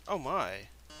words, oh my.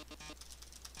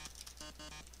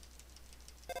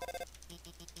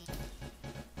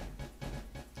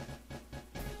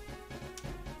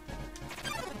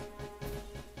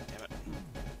 Damn it.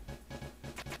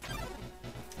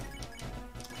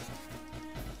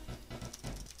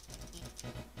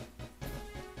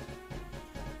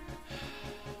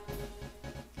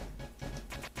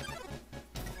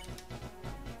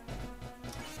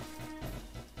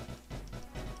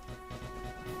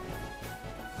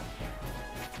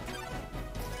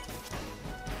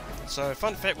 So,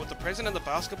 fun fact, with the present and the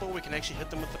basketball we can actually hit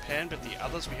them with the pan, but the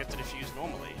others we have to defuse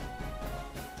normally.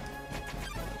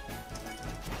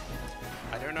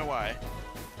 I don't know why.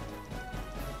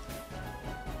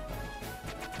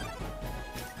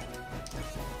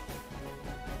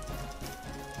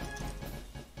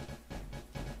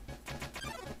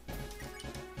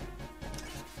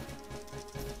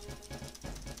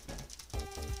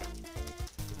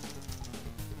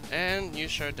 And news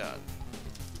show done.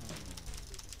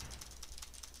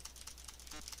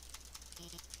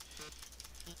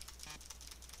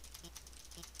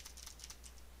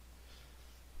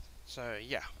 So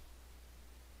yeah,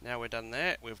 now we're done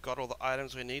that, we've got all the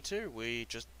items we need to, we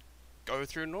just go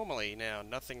through normally now.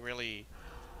 Nothing really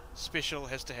special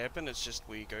has to happen, it's just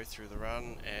we go through the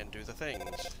run and do the things.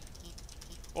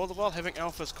 All the while having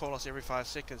alphas call us every 5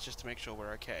 seconds just to make sure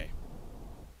we're okay.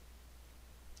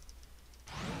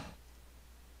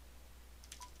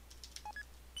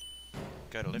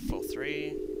 Go to left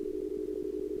 4-3.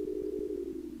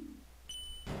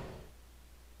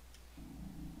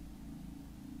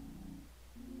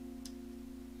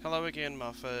 Hello again,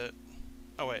 Muffet.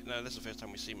 Oh wait, no, this is the first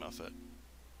time we see Muffet.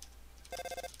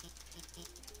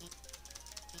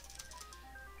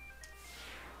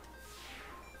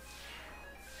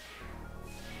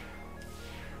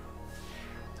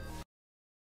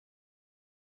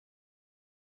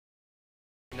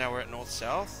 Now we're at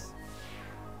north-south,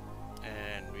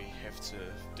 and we have to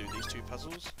do these 2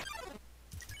 puzzles.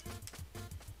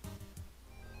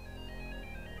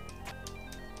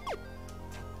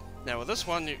 Now with this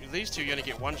one, these 2 you're going to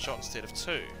get 1 shot instead of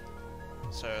 2.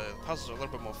 So the puzzles are a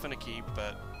little bit more finicky,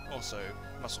 but also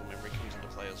muscle memory comes into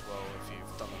play as well if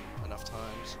you've done them enough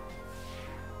times.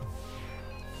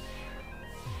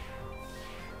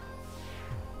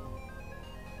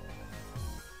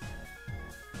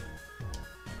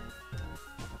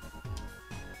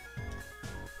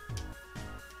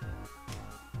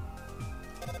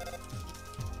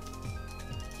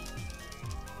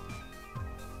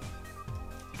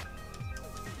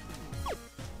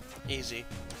 Easy.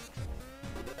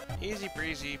 Easy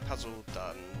breezy, puzzle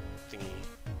done thingy.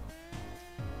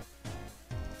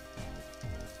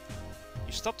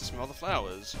 You stop to smell the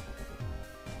flowers.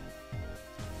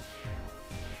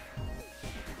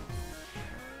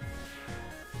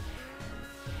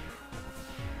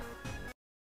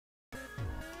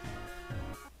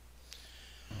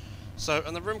 So,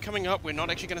 in the room coming up, we're not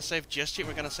actually going to save just yet,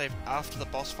 we're going to save after the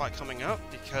boss fight coming up,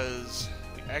 because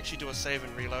we actually do a save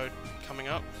and reload coming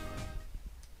up.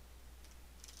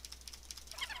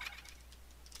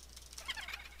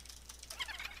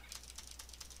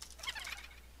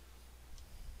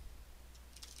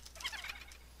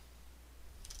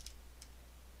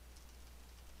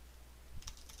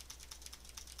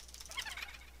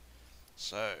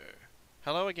 So,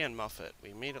 hello again, Muffet.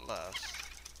 We meet at last.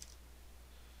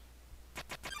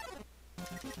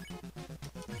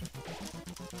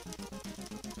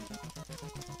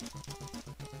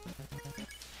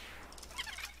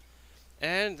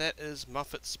 And that is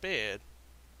Muffet spared.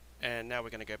 And now we're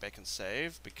going to go back and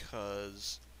save,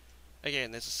 because,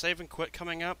 again, there's a save and quit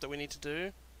coming up that we need to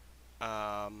do.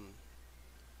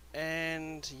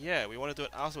 And, yeah, we want to do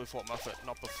it after we fought Muffet,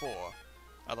 not before.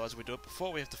 Otherwise, if we do it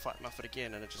before, we have to fight Muffet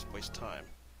again, and it just wastes time.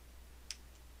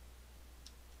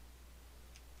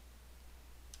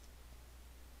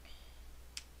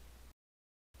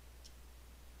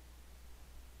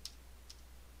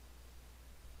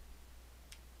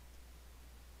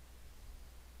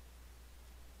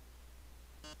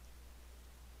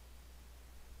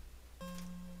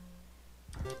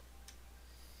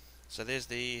 So there's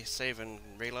the save and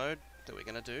reload that we're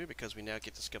going to do, because we now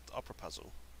get to skip the opera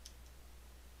puzzle.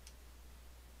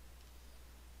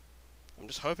 I'm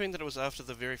just hoping that it was after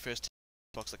the very first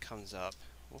box that comes up.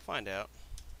 We'll find out.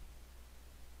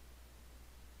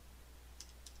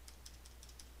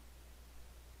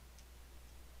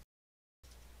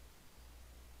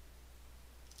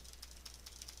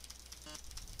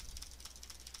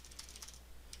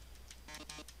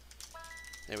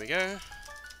 There we go.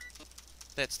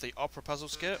 That's the opera puzzle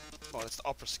skip. Well, that's the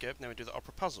opera skip. Now we do the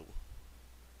opera puzzle.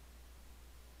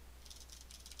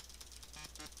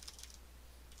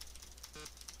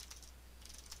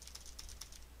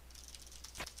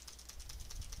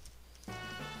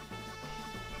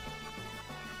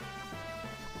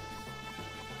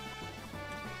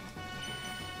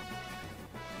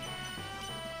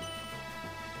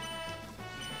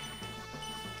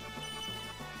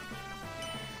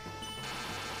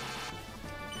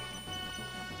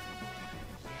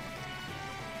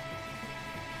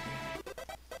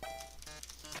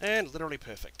 And literally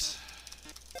perfect.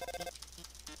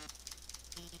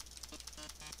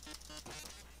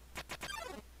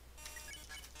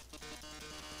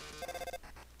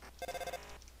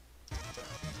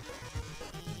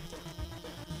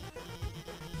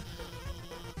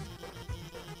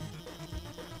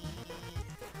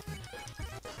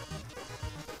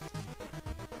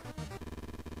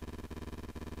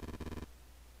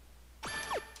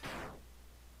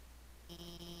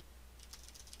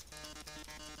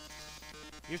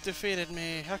 You've defeated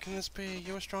me. How can this be?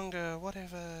 You're stronger.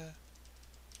 Whatever.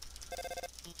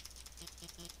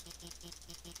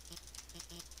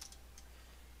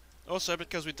 Also,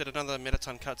 because we did another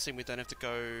Mettaton cutscene, we don't have to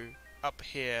go up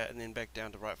here and then back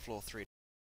down to right floor 3 to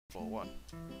floor 1.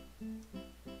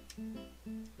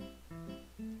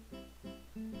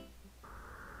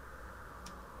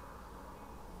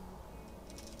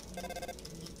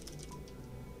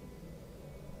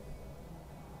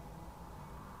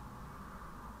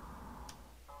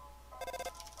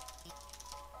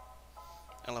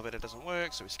 Elevator doesn't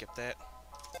work, so we skip that.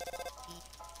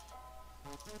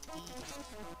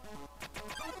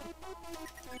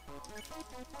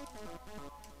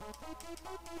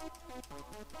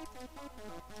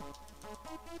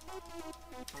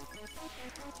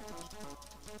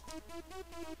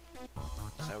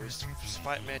 So we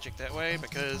fight magic that way,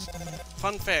 because,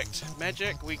 fun fact,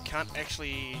 magic we can't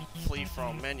actually flee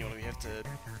from manually, we have to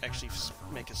actually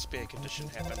make a spare condition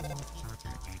happen.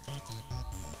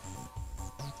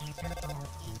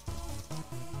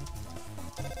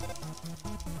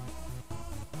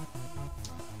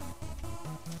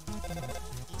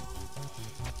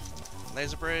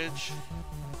 Laser bridge.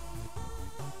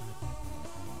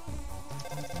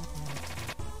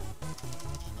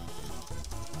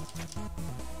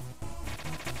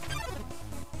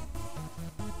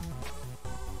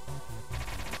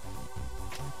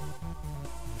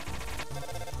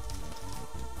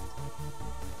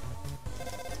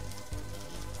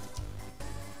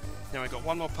 Now we've got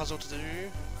one more puzzle to do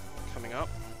coming up.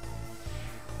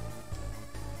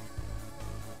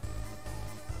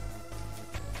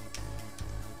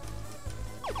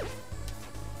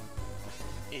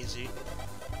 easy.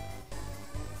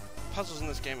 Puzzles in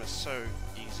this game are so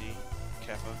easy,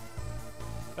 Kappa.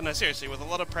 But no, seriously, with a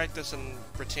lot of practice and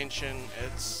retention,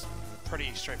 it's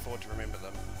pretty straightforward to remember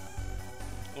them.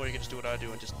 Or you can just do what I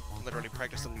do and just literally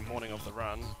practice them the morning of the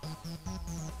run.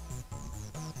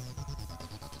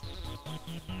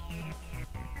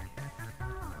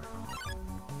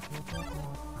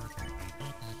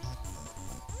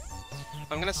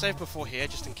 I'm gonna save before here,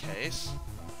 just in case.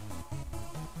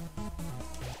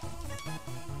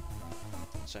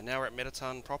 So now we're at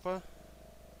Metaton proper.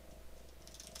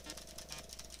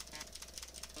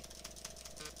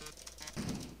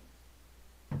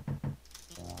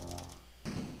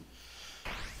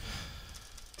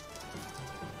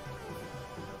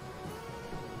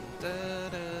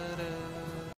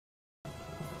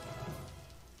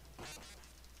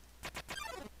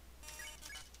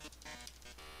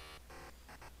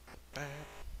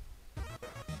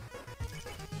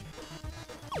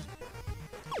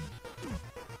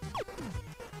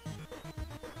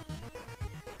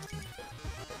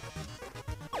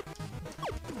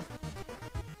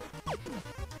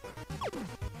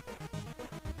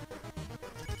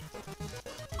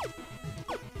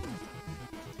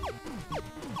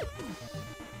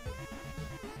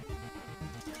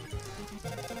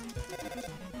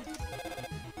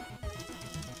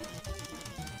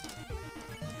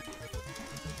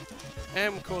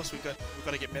 And of course we've got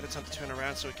to get Metaton to turn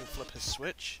around so we can flip his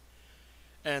switch.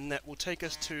 And that will take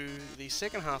us to the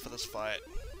second half of this fight.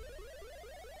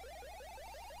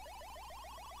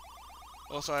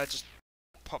 Also, I just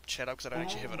popped chat up because I don't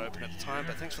actually have it open at the time,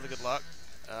 but thanks for the good luck.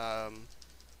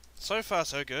 So far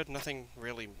so good, nothing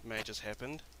really major's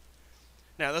happened.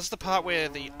 Now this is the part where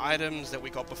the items that we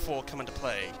got before come into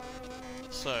play.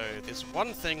 So there's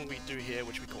one thing we do here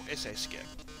which we call essay skip.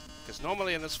 Because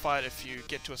normally in this fight, if you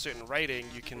get to a certain rating,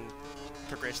 you can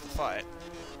progress the fight.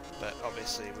 But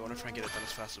obviously, we want to try and get it done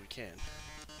as fast as we can.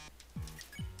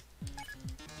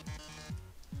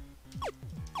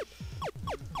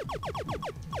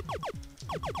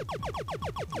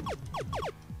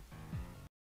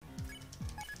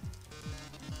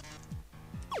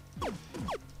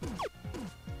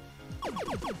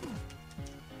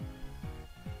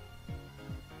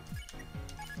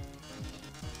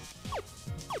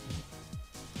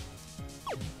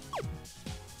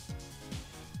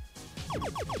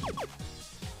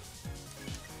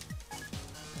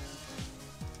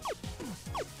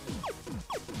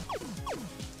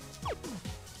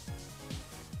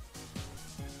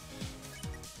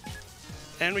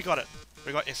 And we got it.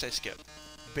 We got essay skip.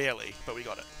 Barely, but we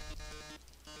got it.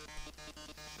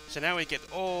 So now we get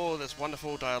all this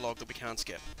wonderful dialogue that we can't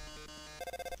skip.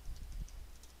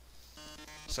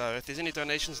 So if there's any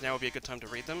donations, now would be a good time to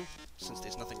read them, since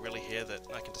there's nothing really here that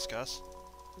I can discuss.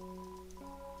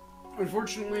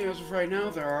 Unfortunately, as of right now,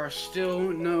 there are still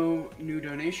no new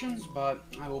donations, but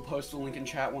I will post a link in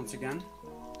chat once again.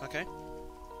 Okay.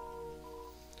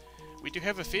 We do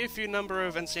have a fair few number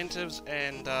of incentives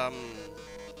and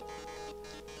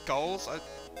goals,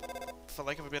 for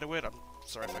lack of a better word. I'm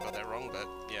sorry if I got that wrong, but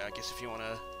yeah, I guess if you want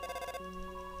to...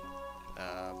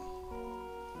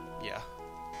 yeah.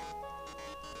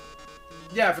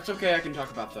 Yeah, if it's okay, I can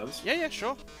talk about those. Yeah,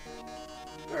 sure.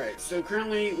 Alright, so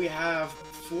currently we have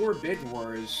 4 bid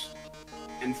wars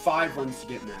and 5 runs to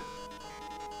get met.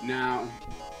 Now,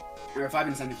 or 5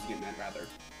 incentives to get met, rather.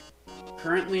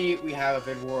 Currently, we have a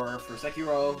bid war for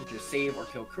Sekiro, which is Save or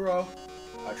Kill Kuro.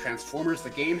 Transformers, the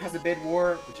game, has a bid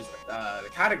war, which is the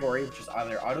category, which is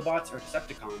either Autobots or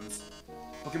Decepticons.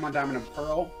 Pokemon Diamond and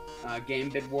Pearl, game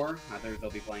bid war, either they'll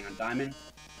be playing on Diamond,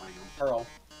 playing on Pearl.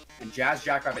 And Jazz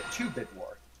Jackrabbit 2 bid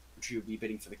war, which you'll be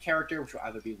bidding for the character, which will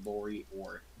either be Lori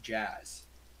or Jazz.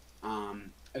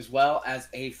 As well as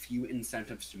a few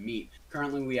incentives to meet.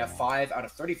 Currently, we have 5 out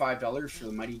of $35 for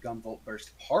the Mighty Gunvolt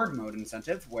Burst Hard Mode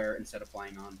incentive, where instead of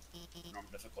playing on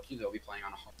normal difficulty, they'll be playing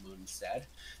on a hard mode instead.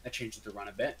 That changes the run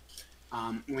a bit.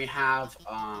 We have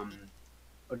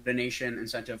a donation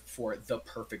incentive for The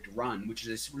Perfect Run, which is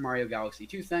a Super Mario Galaxy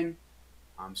 2 thing.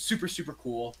 Super, super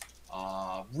cool.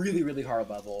 Really, really hard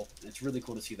level. It's really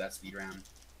cool to see that speed round.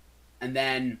 And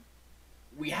then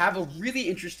we have a really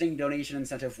interesting donation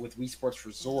incentive with Wii Sports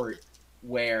Resort,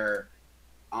 where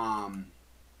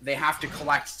they have to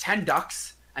collect 10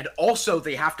 ducks, and also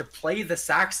they have to play the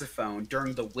saxophone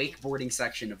during the wakeboarding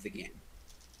section of the game.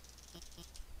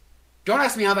 Don't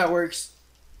ask me how that works.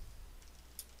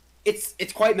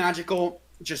 It's quite magical.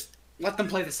 Just let them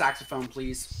play the saxophone,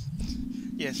 please.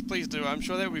 Yes, please do. I'm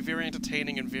sure that will be very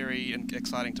entertaining and very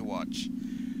exciting to watch.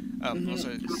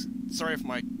 Also, sorry if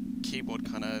my keyboard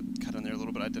kind of cut in there a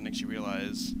little bit. I didn't actually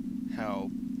realize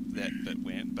how that bit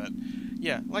went, but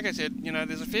yeah, like I said, you know,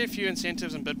 there's a fair few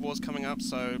incentives and bid wars coming up,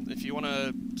 so if you want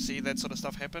to see that sort of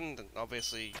stuff happen, then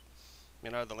obviously,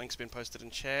 you know, the link's been posted in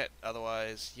chat.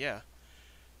 Otherwise, yeah.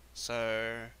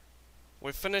 So,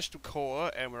 we've finished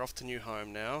core, and we're off to new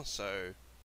home now, so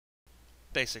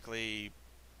basically,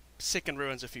 second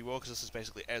ruins, if you will, because this is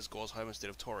basically Asgore's home instead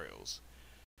of Toriel's.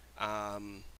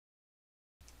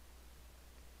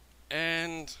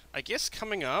 And I guess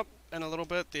coming up in a little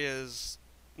bit, there's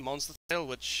Undertale,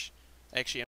 which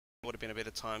actually would have been a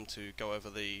better time to go over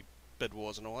the bid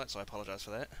wars and all that, so I apologize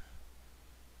for that.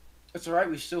 It's alright,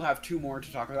 we still have 2 more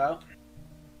to talk about.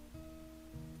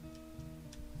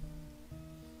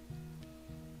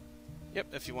 Yep,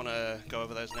 if you want to go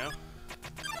over those now.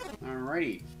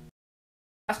 Alrighty.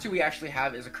 The last 2 we actually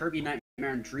have is a Kirby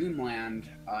Nightmare in Dreamland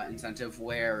incentive,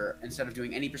 where instead of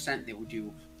doing any percent, they will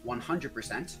do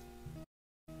 100%.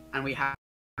 And we have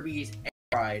Kirby's Air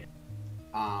Ride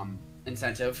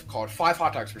incentive called 5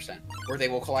 hot dogs %, where they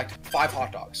will collect 5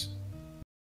 hot dogs.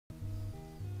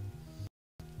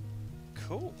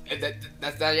 Cool.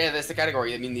 That's the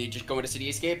category. I mean, they just go into City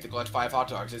Escape to collect 5 hot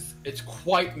dogs. It's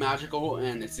quite magical,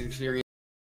 and it's an experience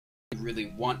you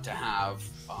really want to have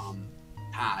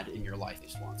had in your life at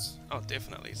least once. Oh,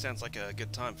 definitely. Sounds like a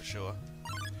good time for sure.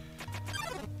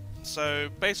 So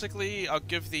basically, I'll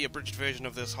give the abridged version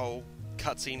of this whole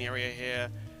cutscene area here.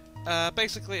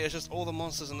 Basically, it's just all the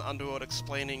monsters in the underworld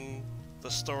explaining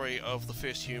the story of the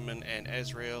first human and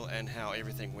Azrael and how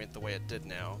everything went the way it did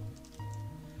now.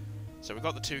 So we've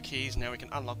got the 2 keys, now we can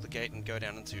unlock the gate and go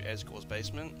down into Asgore's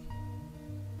basement.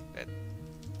 That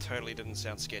totally didn't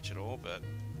sound sketch at all, but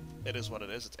it is what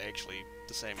it is. It's actually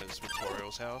the same as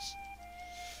Victorial's house.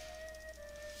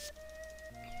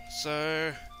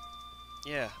 So,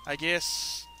 yeah, I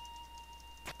guess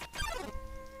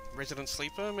Resident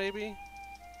Sleeper, maybe?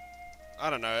 I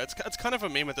don't know, it's kind of a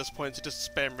meme at this point to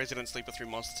just spam Resident Sleeper through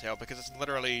Undertale, because it's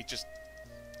literally just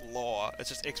lore, it's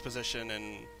just exposition,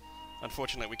 and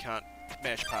unfortunately we can't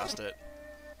mash past it.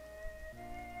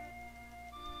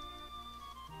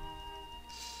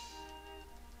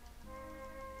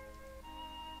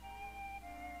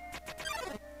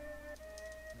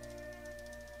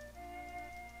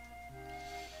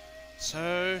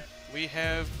 So, we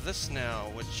have this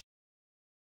now, which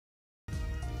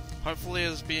hopefully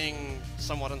is being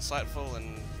somewhat insightful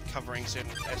and covering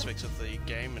certain aspects of the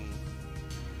game and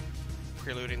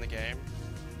preluding the game.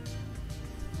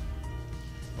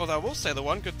 Although I will say the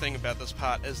one good thing about this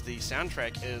part is the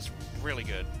soundtrack is really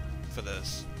good for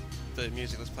this. The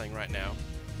music that's playing right now.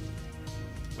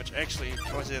 Which actually,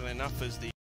 coincidentally enough, is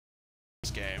the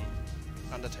game,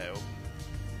 Undertale.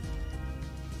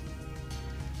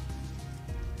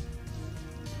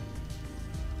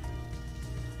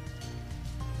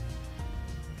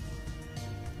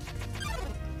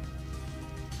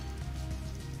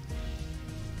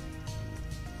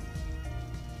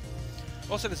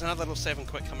 Also, there's another little save and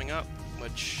quit coming up,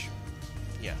 which,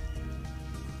 yeah.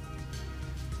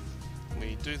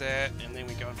 We do that, and then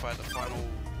we go and fight the final,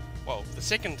 well, the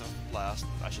second to last,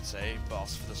 I should say,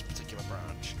 boss for this particular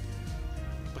branch.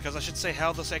 Because I should say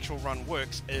how this actual run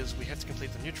works is we have to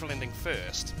complete the neutral ending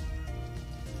first,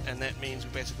 and that means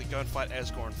we basically go and fight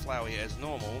Asgore and Flowey as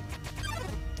normal,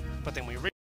 but then we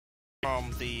reach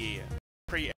from the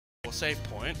pre-Asgore save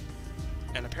point,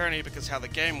 and apparently because how the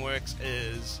game works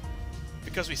is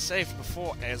because we saved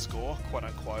before Asgore,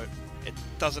 quote-unquote, it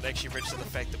doesn't actually register the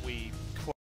fact that we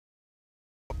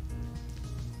quote,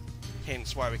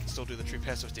 hence why we can still do the true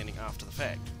pacifist ending after the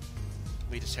fact.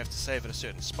 We just have to save at a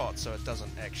certain spot, so it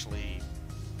doesn't actually,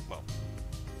 well,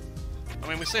 I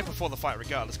mean, we saved before the fight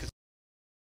regardless, because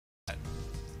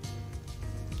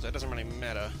so it doesn't really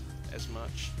matter as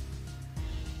much.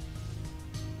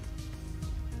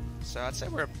 So I'd say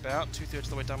we're about 2/3 of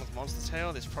the way done with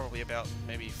Undertale. There's probably about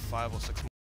maybe 5 or 6 more.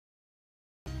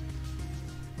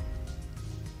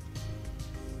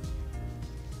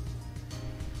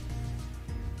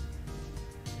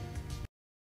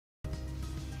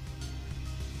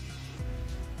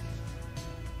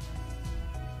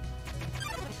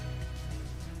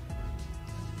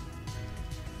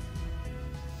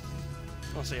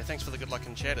 Also, yeah, thanks for the good luck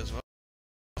in chat as well.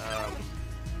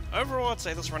 Overall, I'd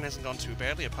say this run hasn't gone too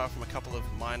badly, apart from a couple of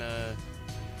minor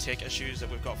tech issues that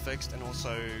we've got fixed, and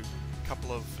also a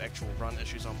couple of actual run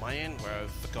issues on my end, where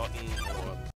I've forgotten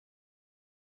or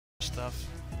stuff.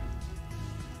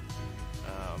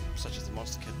 Such as the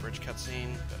Monster Kid bridge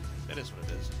cutscene, but it is what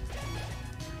it is.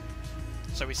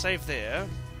 So we save there,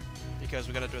 because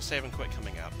we're going to do a save and quit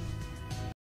coming up.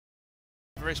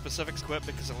 Very specific quit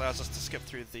because it allows us to skip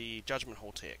through the Judgment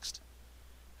Hall text.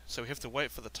 So we have to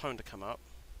wait for the tone to come up.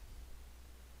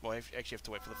 Well, you actually have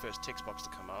to wait for the first text box to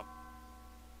come up.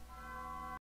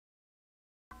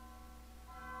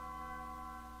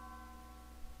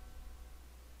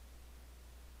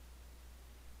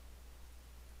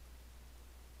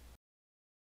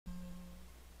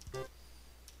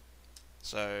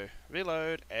 So,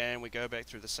 reload, and we go back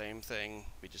through the same thing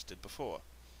we just did before.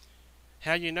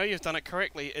 How you know you've done it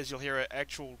correctly is you'll hear an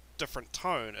actual different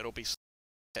tone. It'll be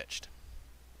pitched.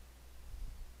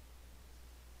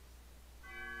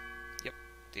 Yep,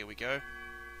 there we go.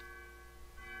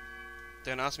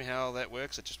 Don't ask me how that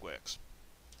works, it just works.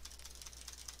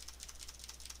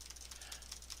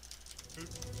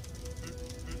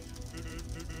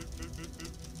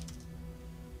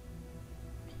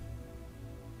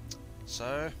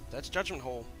 So, that's Judgment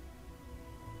Hall.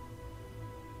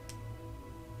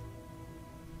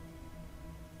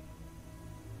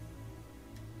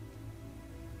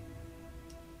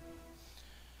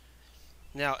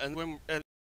 Now, in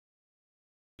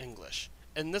English.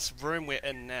 In this room we're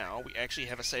in now, we actually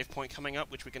have a save point coming up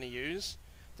which we're going to use.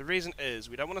 The reason is,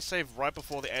 we don't want to save right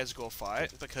before the Asgore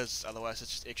fight, because otherwise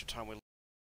it's just extra time we're...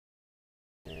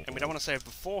 And we don't want to save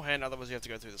beforehand, otherwise we have to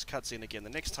go through this cutscene again the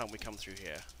next time we come through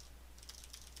here.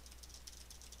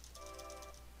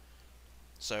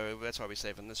 So that's why we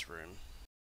save in this room.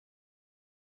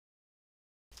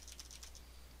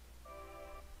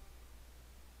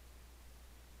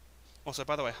 Also,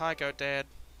 by the way, hi Goat Dad.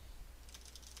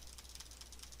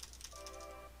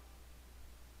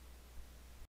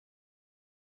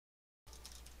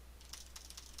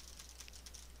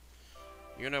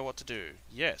 You know what to do.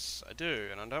 Yes, I do,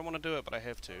 and I don't want to do it, but I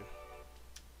have to.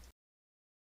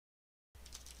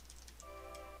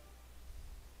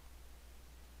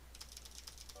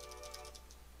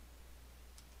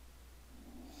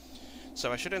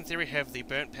 So I should in theory have the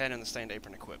burnt pan and the stained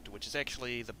apron equipped, which is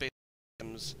actually the best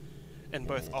items in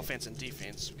both offense and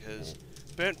defense, because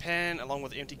burnt pan along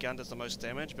with empty gun does the most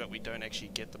damage, but we don't actually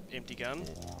get the empty gun.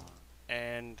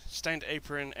 And stained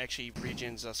apron actually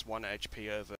regens us 1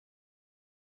 HP over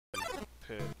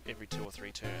per every 2 or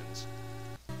 3 turns.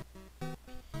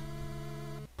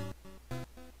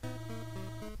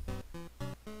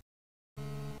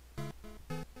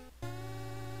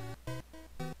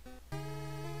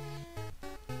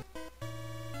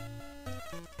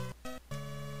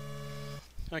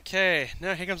 Okay,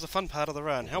 now here comes the fun part of the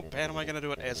run. How bad am I going to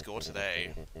do at Asgore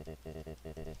today?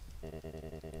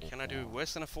 Can I do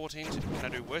worse than a 14 turn? Can I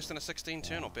do worse than a 16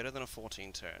 turn or better than a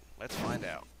 14 turn? Let's find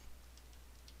out.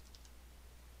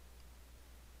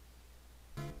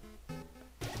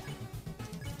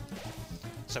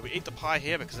 So we eat the pie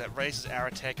here because that raises our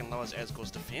attack and lowers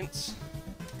Asgore's defense.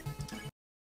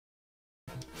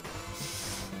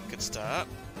 Good start.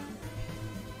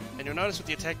 And you'll notice with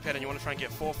the attack pattern you want to try and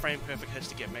get 4 frame perfect hits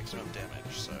to get maximum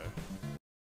damage, so...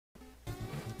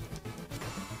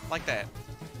 like that.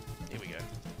 Here we go.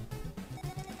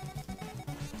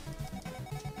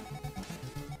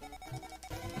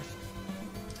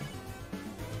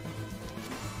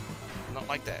 Not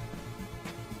like that.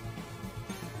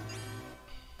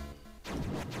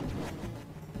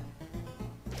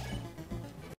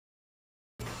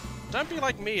 Don't be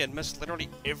like me and miss literally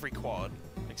every quad,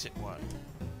 except one.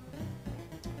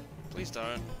 Please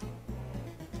don't.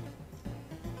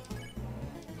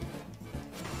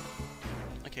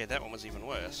 Okay, that one was even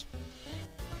worse.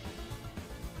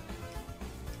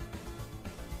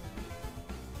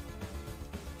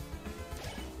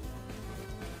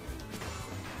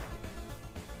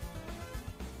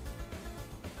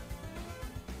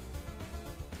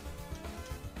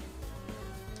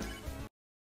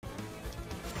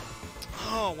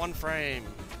 Oh, 1 frame.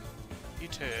 You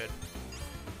turd.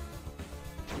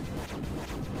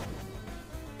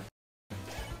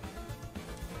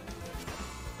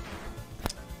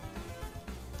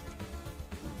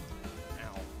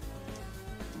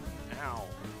 Ow.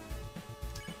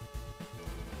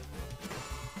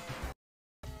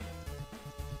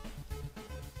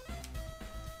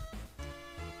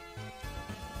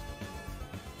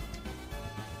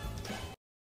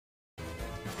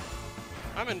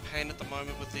 I'm in pain at the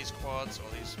moment with these quads, or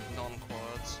these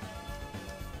non-quads.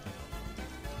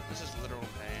 This is literal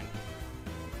pain.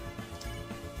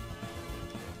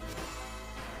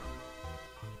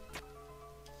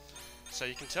 So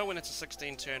you can tell when it's a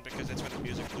 16 turn because that's when the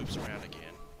music loops around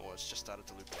again, or it's just started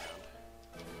to loop around.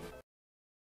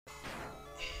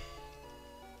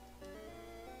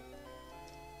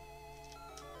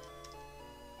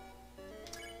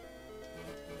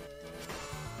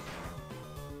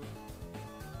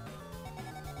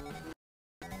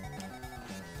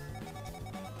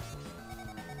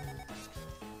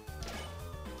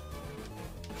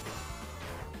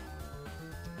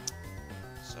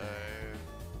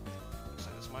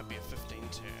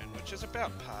 which is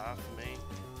about par for me.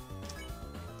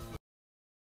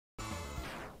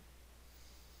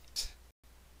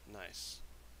 Nice.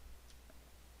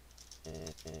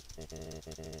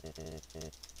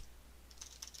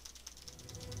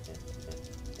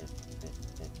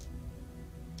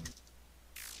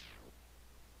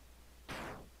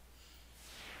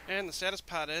 And the saddest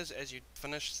part is, as you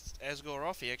finish Asgore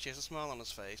off, he actually has a smile on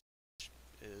his face.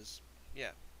 Is, yeah.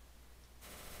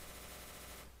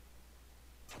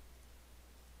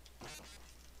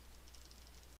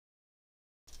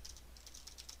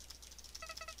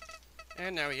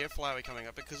 And now we have Flowey coming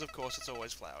up, because of course it's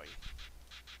always Flowey.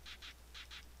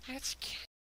 It's kill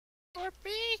or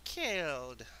be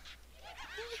killed.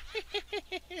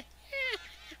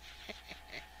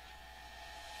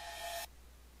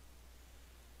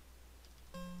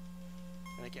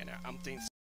 And again, our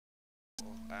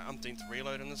umpteenth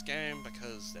reload in this game,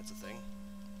 because that's a thing.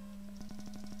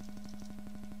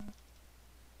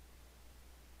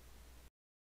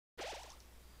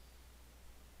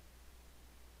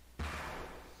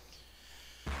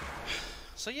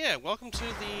 So yeah, welcome to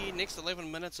the next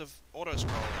 11 minutes of auto-scrolling.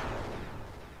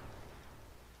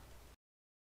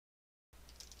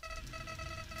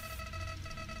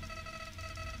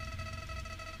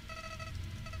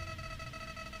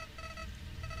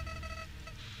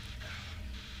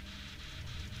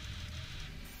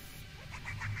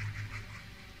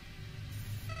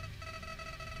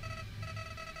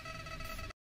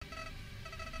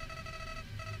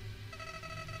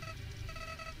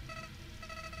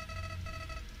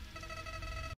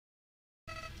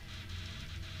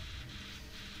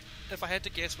 If I had to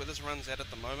guess where this runs at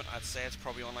the moment, I'd say it's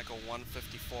probably on like a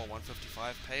 154,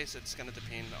 155 pace. It's going to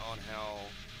depend on how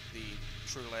the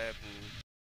True Lab and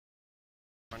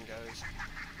run goes. So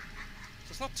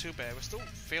it's not too bad, we're still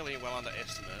fairly well under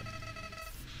estimate.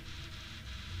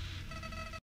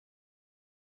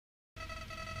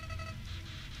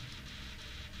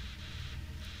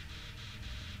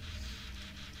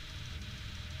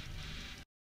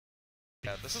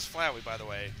 Yeah, this is Flowey, by the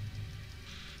way.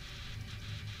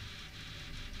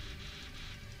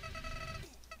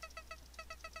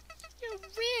 You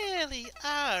really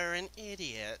are an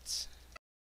idiot.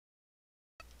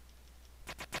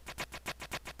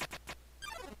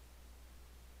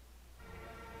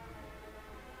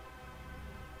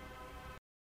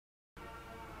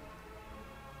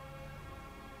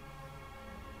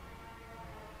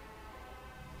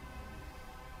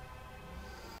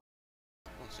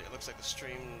 Let's see, it looks like the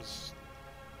stream's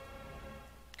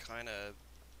kinda...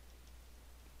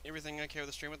 Everything okay with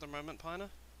the stream at the moment,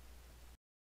 Pina?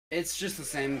 It's just the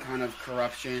same kind of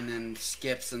corruption and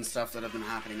skips and stuff that have been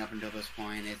happening up until this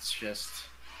point. It's just...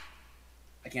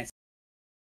 I can't say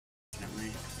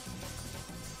it.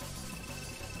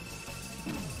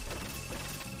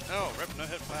 Oh, rip, no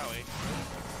hit Flowey.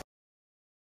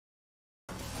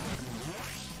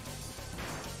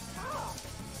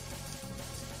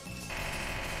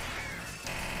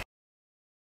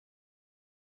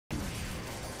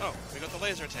 Oh, we got the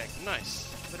laser attack.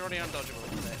 Nice. Literally undodgeable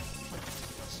today.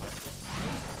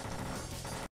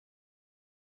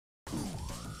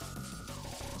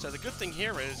 So the good thing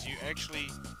here is you actually,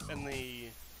 in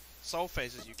the soul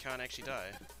phases, you can't actually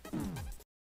die.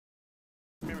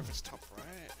 Remember if it's top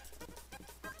right?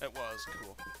 It was,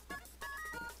 cool.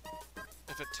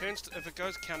 If it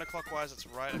goes counterclockwise, it's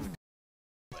right. If it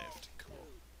goes left, cool.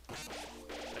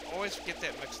 I always get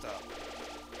that mixed up.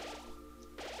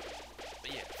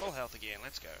 But yeah, full health again,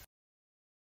 let's go.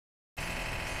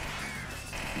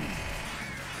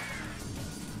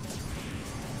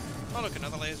 Oh look,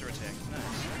 another laser attack.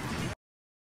 Nice.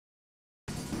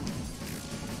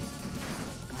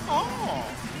 Oh!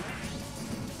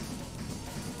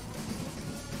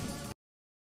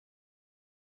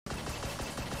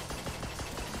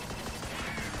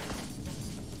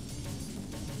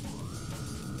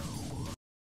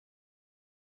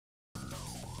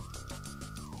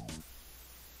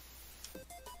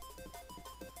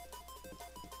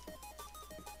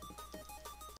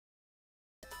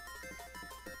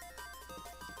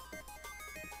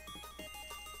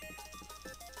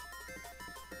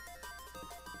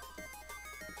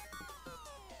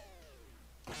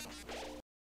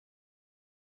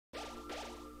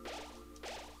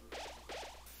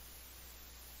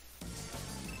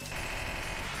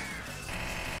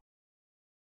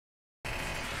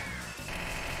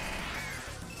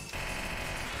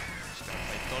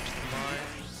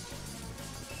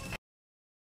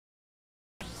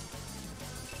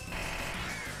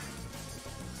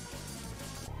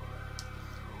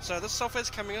 So this soul phase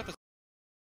coming up is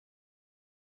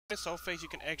a soul phase you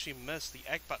can actually miss the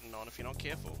act button on if you're not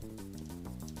careful.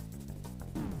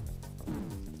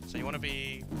 So you want to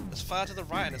be as far to the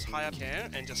right and as high up you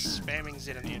can, and just spamming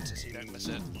Z and enter so you don't miss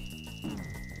it.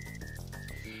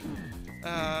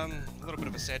 A little bit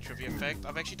of a sad trivia fact.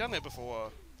 I've actually done that before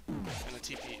in a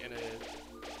TP,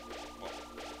 well,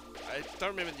 I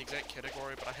don't remember the exact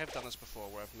category, but I have done this before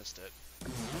where I've missed it.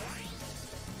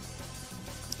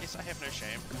 Yes, I have no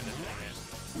shame in admitting it.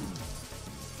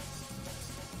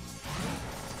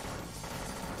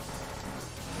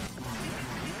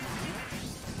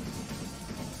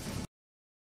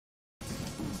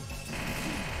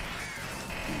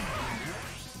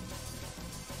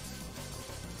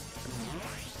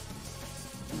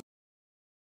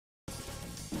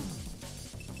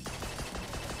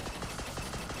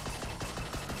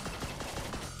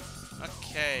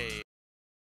 Okay,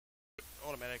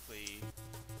 automatically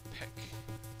pick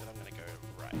that I'm going to go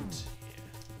right here.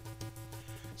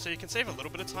 So you can save a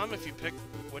little bit of time if you pick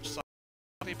which side,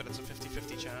 but it's a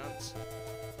 50-50 chance.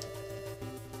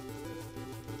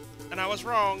 And I was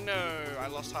wrong, no, I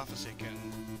lost half a second.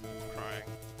 Crying.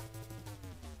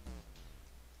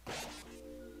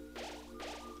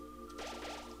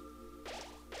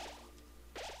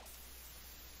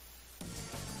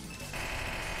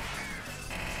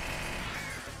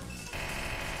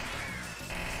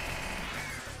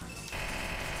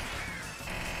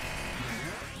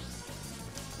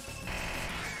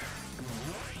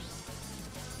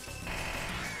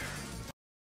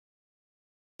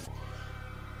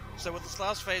 So with this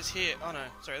last phase here, oh no,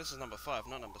 sorry, this is number 5,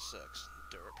 not number 6.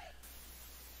 Derp.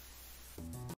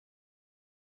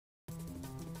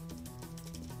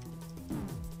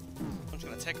 I'm just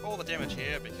gonna take all the damage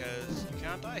here because you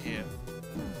can't die here.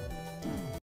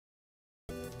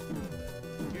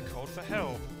 You called for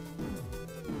help.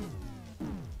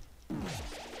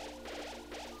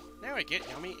 Now I get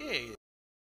yummy eggs.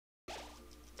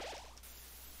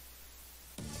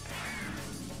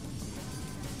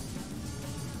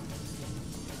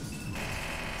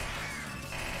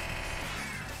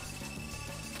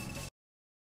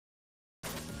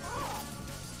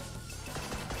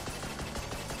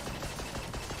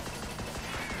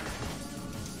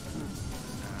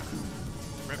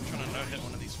 Trying to no-hit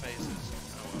one of these phases.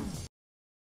 Oh well.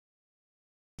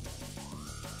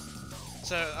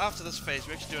 So after this phase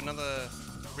we actually do another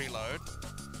reload.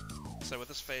 So with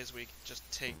this phase we just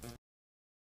take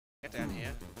it down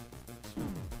here.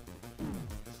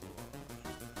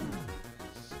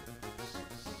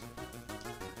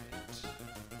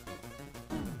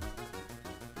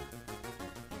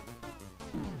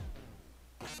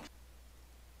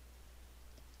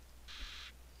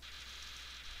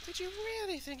 Did you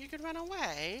really think you could run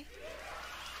away?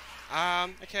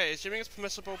 Okay, assuming it's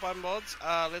permissible by mods,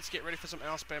 let's get ready for some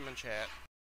owl spam in chat.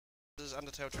 This is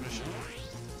Undertale tradition.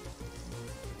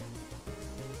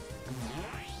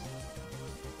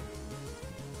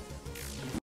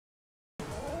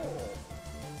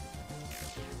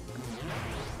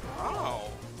 Oh!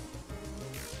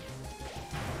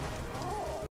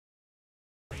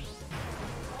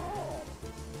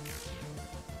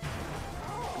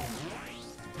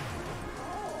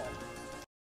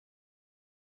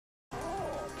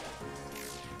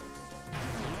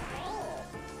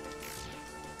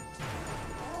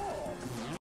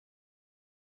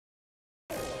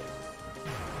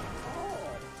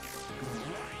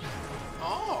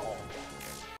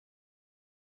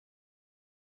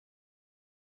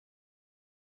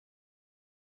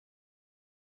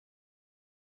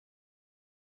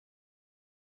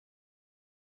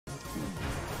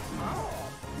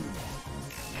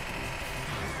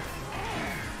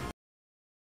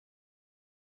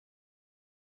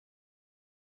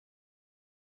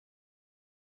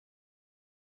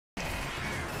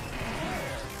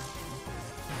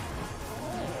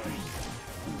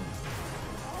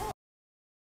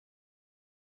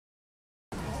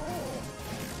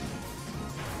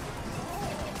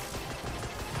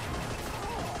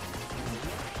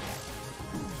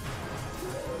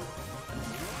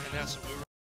 Some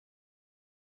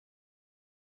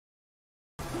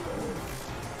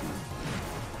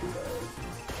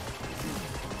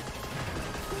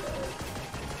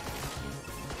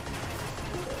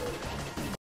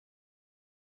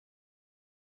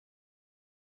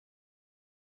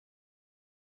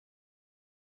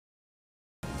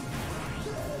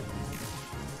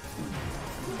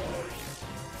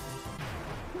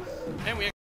and we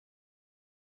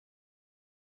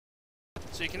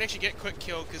so you can actually get quick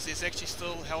kill because there's actually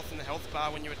still health in the health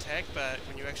bar when you attack, but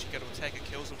when you actually go to attack it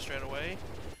kills them straight away.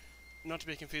 Not to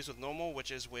be confused with normal,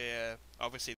 which is where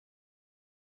obviously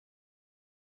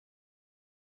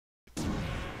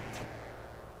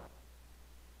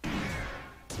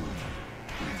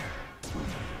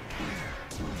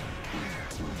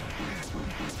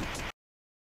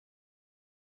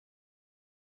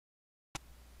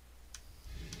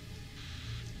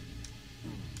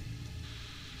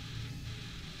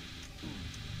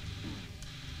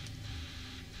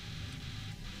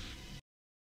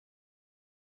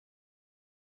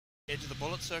edge of the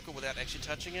bullet circle without actually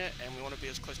touching it, and we want to be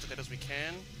as close to that as we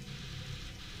can.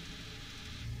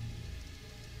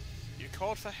 You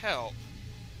called for help.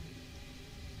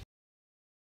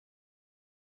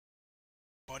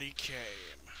 Body came.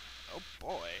 Oh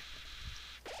boy.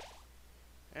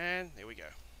 And there we go.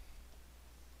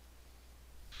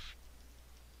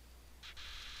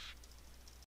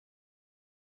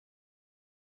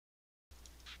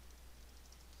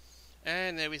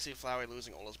 And there we see Flowey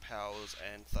losing all his powers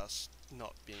and thus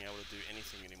not being able to do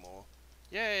anything anymore.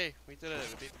 Yay! We did it!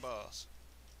 We beat the boss.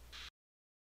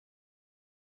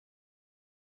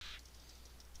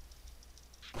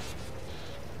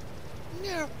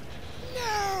 No!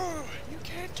 No! You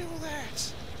can't do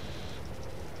that!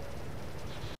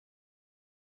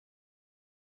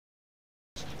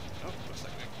 Oh, looks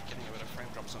like we're getting a bit of frame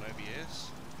drops on OBS.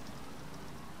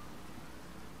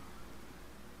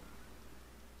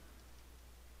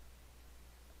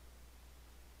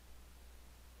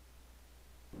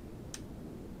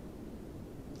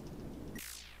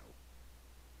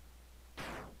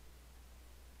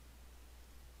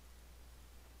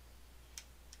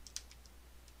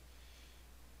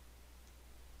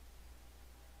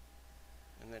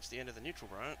 And that's the end of the neutral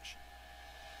branch.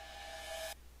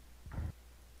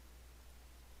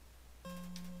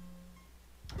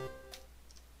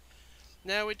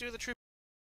 Now we do the troop.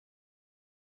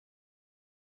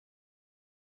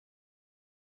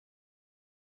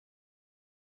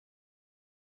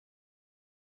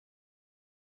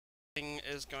 Thing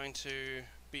is going to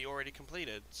be already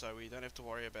completed, so we don't have to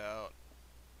worry about,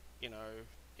 you know,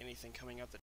 anything coming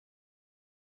up that.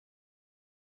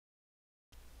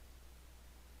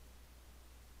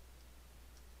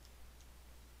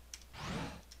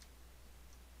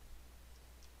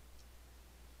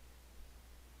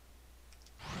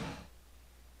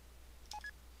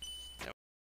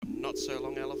 Not so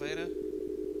long elevator.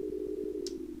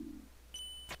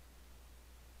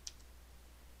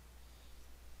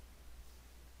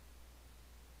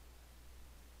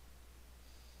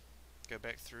 Go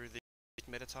back through the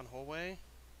Metaton hallway.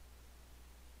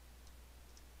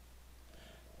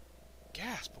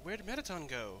 Gasp! Where did Metaton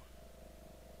go?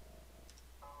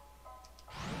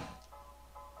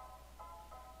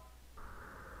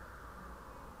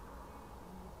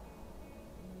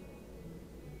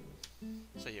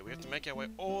 So yeah, we have to make our way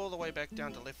all the way back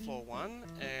down to left floor 1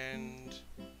 and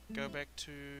go back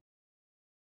to...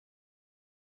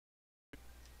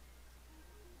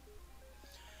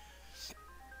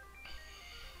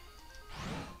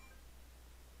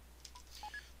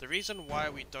 The reason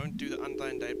why we don't do the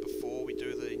Undying Date before we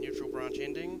do the neutral branch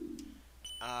ending,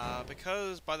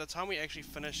 because by the time we actually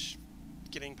finish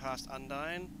getting past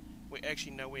Undying, we're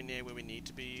actually nowhere near where we need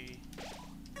to be.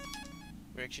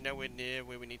 We're actually nowhere near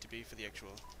where we need to be for the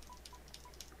actual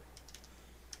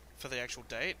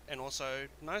date, and also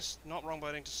nice not wrong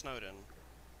boating to Snowden.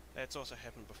 That's also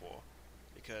happened before,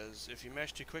 because if you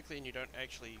mash too quickly and you don't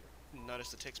actually notice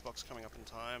the text box coming up in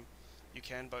time, you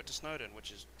can boat to Snowden,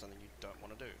 which is something you don't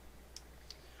want to do.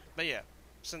 But yeah,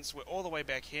 since we're all the way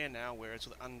back here now, whereas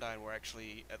with Undyne we're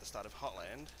actually at the start of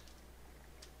Hotland,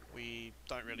 we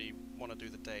don't really want to do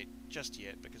the date just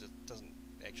yet, because it doesn't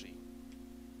actually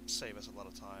save us a lot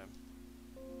of time.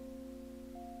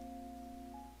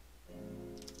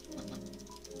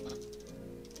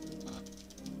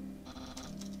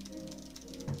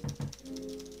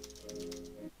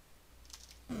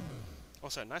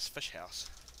 Also, nice fish house.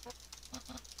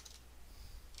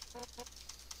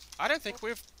 I don't think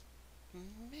we've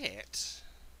met.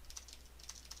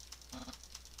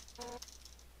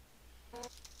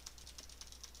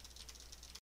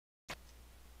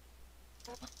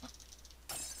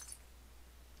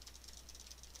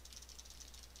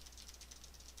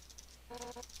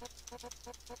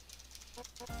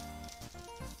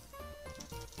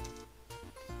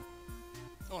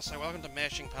 Also, welcome to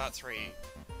Mashing Part 3.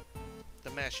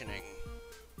 The Mashing.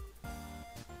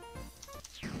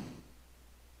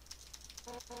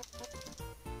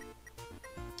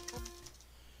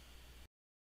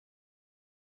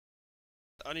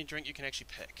 The only drink you can actually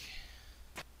pick.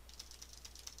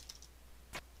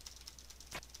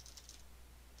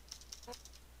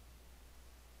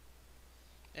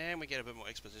 And we get a bit more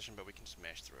exposition, but we can just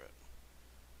mash through it.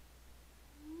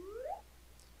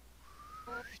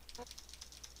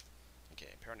 Okay,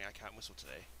 apparently I can't whistle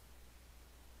today.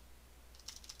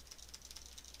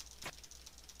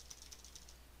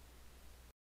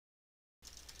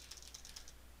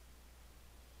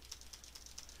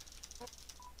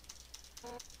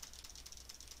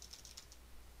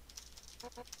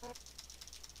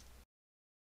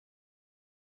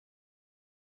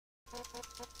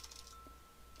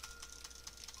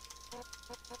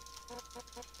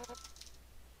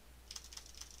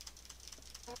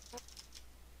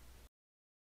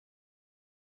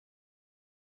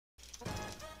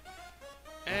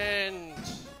 And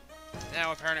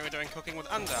now apparently we're doing cooking with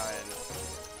Undyne.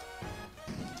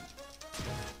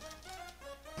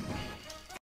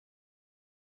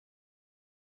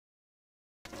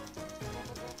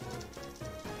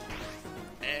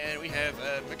 And we have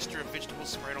a mixture of vegetables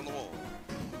sprayed on the wall.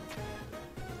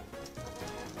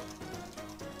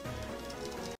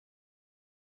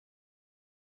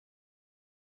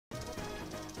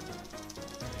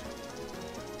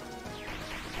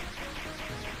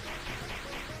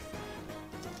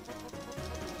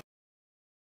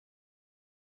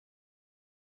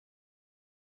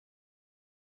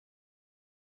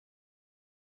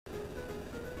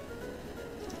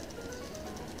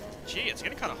 Gee, it's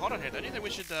getting kind of hot in here. Don't you think we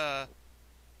should,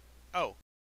 Oh.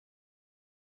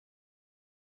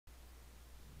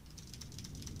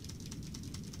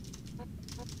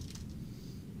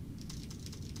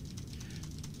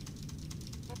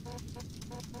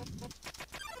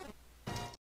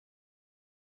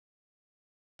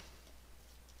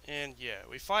 And yeah,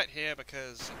 we fight here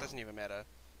because it doesn't even matter.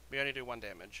 We only do 1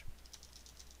 damage.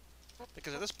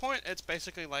 Because at this point, it's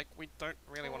basically like we don't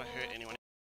really want to hurt anyone.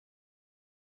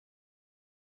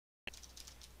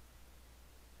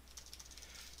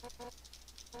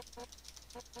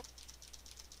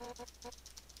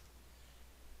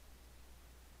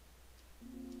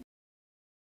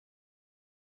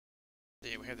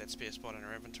 Yeah, we have that spare spot in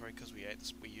our inventory because we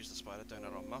used the spider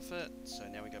donut on Muffet, so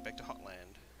now we go back to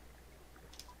Hotland.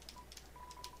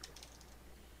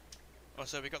 Oh,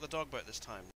 so we got the dog boat this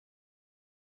time.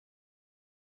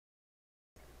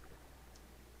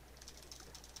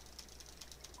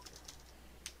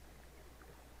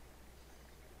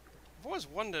 I've always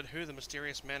wondered who the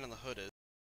mysterious man in the hood is.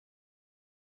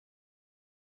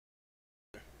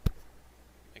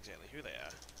 Exactly who they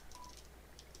are.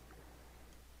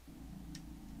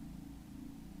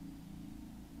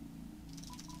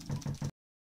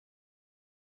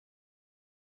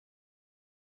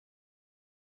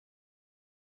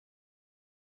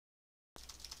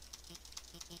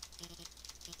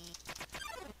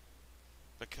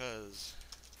 Because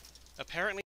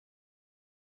apparently,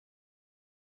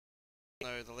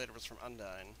 no, the letter was from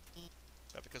Undyne,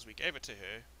 but because we gave it to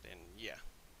her, then yeah.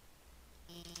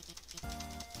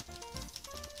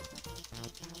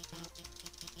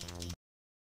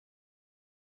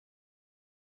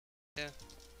 Yeah.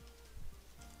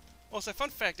 Also, fun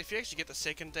fact, if you actually get the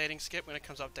second dating skip when it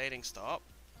comes up dating stop,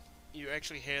 you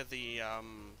actually hear the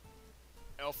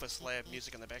Alpha Slab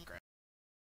music in the background.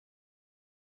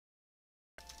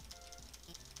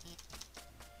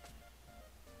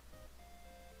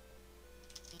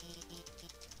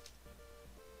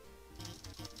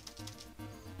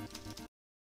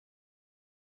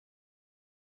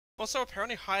 Also,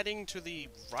 apparently hiding to the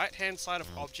right-hand side of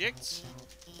objects,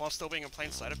 while still being in plain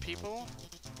sight of people,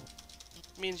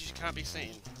 means you can't be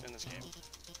seen in this game.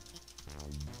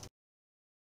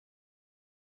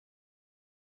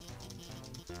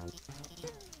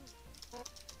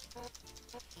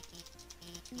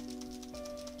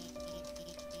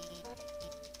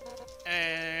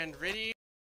 And ready?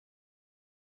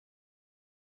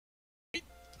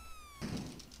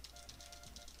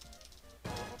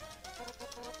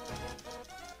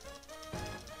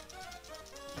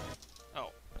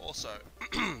 Oh, also...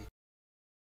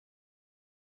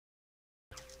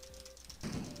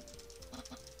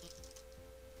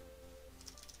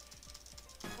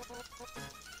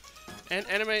 And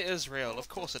anime is real, of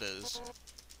course it is.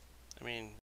 I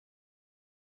mean...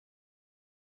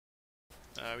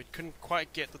 we couldn't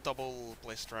quite get the double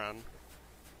blessed run.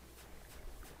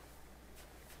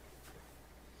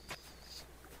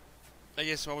 I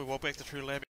guess while we walk back to True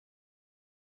Lab...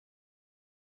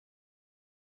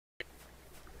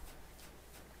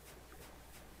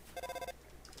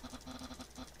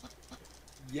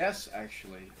 Yes,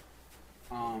 actually.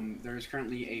 There is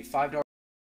currently a $5...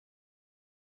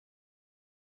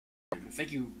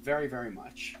 Thank you very, very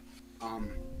much.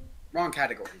 Wrong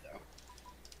category, though.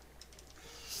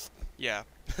 Yeah.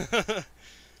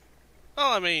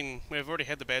 Well, I mean, we've already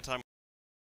had the bad time.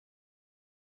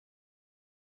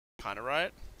 Kinda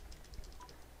right.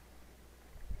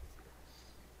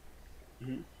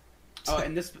 Mm-hmm. Oh,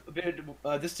 and this bid,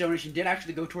 this donation did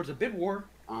actually go towards a bid war.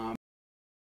 Or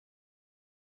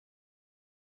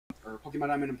Pokemon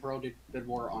Diamond and Pearl did bid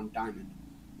war on Diamond.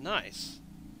 Nice.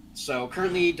 So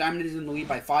currently, Diamond is in the lead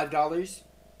by $5.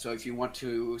 So if you want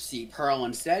to see Pearl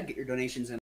instead, get your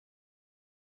donations in.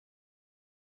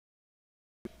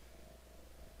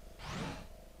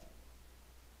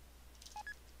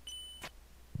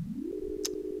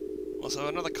 Also,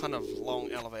 another kind of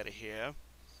long elevator here.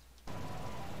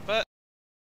 But...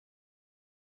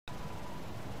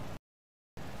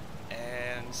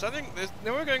 And so I think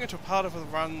now we're going into a part of the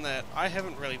run that I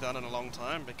haven't really done in a long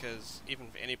time, because even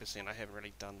for any percent I haven't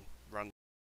really done runs.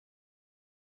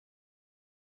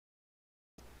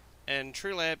 And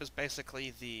True Lab is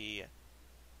basically the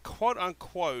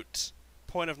quote-unquote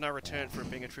point of no return for it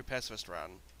being a true pacifist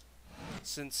run.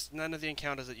 Since none of the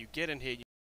encounters that you get in here...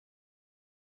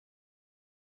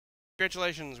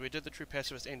 Congratulations, we did the true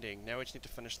pacifist ending, now we just need to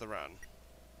finish the run.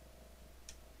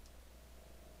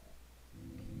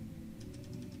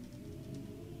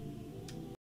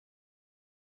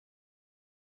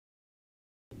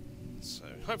 So,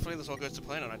 hopefully this all goes to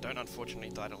plan and I don't unfortunately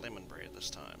die to lemon bread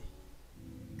this time.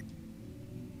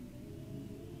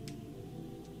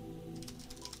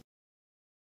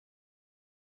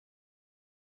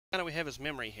 Now we have his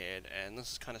memory head, and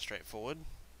this is kind of straightforward.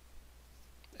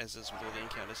 As is with all the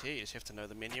encounters here, you just have to know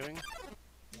the menuing.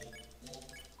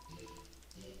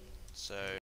 So...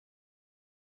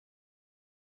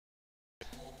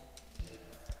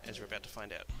 as we're about to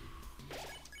find out.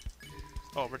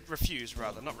 Oh, refuse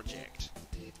rather, not reject.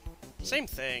 Same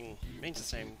thing, means the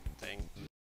same thing.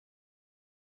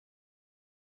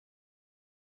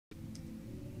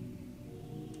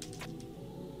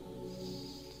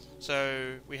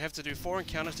 So, we have to do 4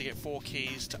 encounters to get 4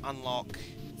 keys to unlock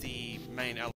the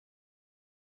main element.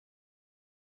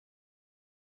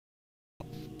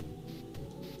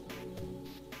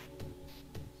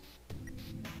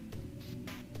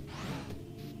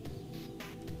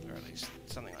 Or at least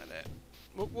something like that.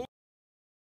 We'll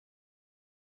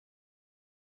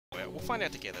find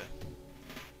out together.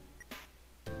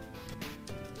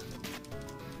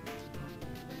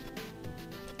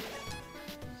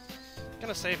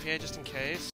 Gonna save here just in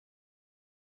case.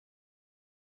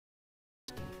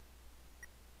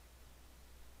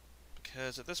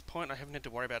 Because at this point I haven't had to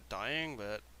worry about dying,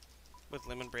 but with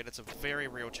lemon bread it's a very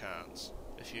real chance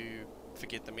if you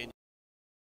forget the menu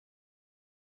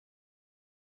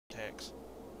attacks.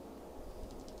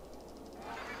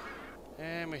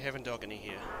 And we have Endogeny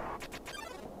here.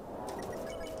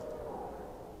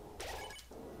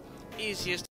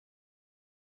 Easiest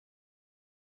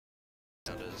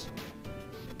encounters.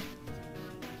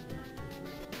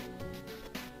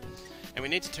 And we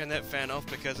need to turn that fan off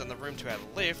because in the room to our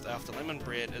left, after lemon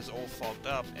bread, is all fogged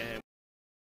up and...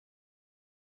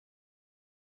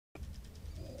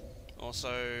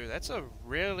 Also, that's a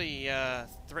really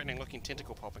threatening looking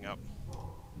tentacle popping up.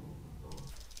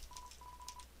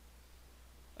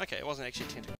 Okay, it wasn't actually a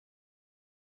tentacle.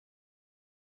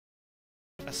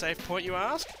 A safe point, you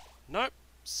ask? Nope.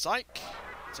 Psych.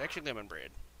 It's actually lemon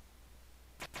bread.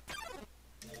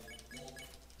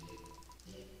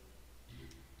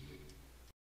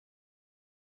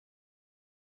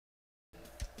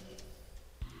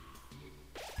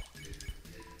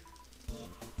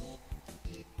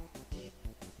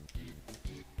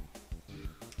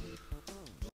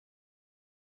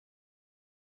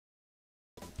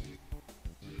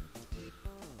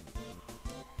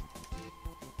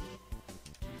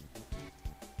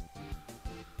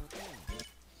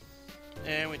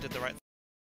 And we did the right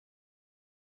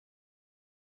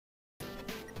thing.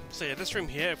 So yeah, this room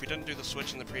here, if we didn't do the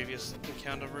switch in the previous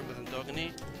encounter room with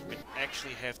Endogeny, we'd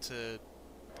actually have to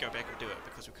go back and do it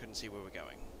because we couldn't see where we're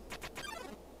going.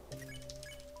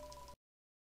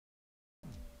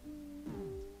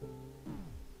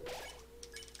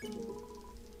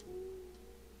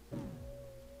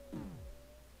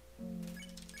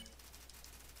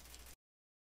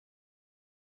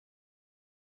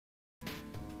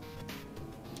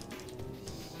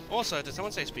 Also, did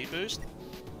someone say speed boost?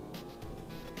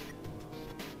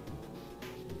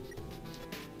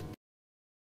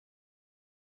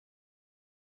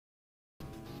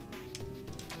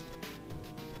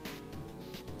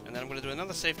 And then I'm going to do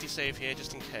another safety save here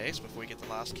just in case before we get the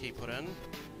last key put in.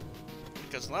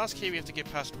 Because the last key we have to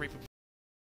get past Reaper.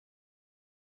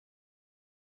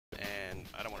 And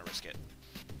I don't want to risk it.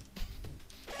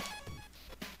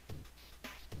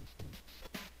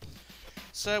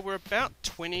 So we're about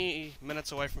 20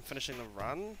 minutes away from finishing the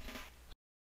run.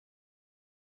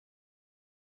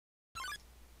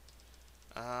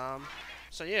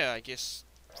 So yeah, I guess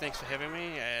thanks for having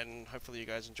me, and hopefully you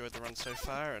guys enjoyed the run so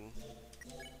far, and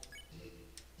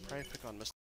pray pick on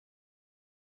Mr.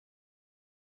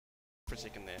 for a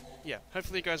second there. Yeah,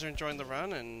 hopefully you guys are enjoying the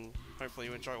run, and hopefully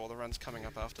you enjoy all the runs coming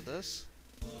up after this.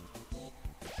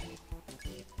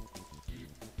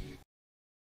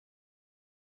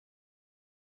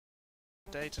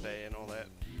 Day today and all that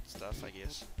stuff, I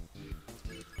guess.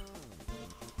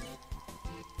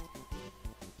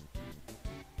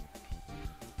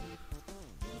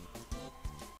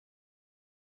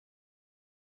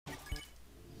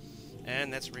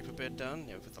 And that's Reaper bed done.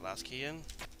 Yeah, we put the last key in.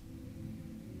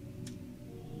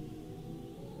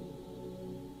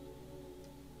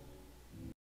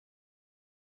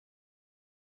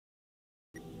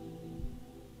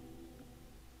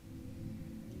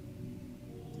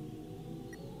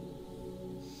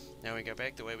 Now we go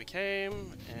back the way we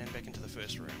came, and back into the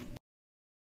first room.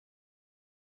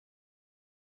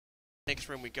 Next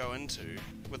room we go into,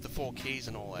 with the 4 keys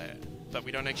and all that, but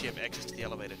we don't actually have access to the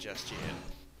elevator just yet.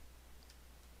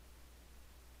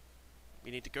 We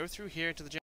need to go through here to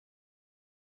the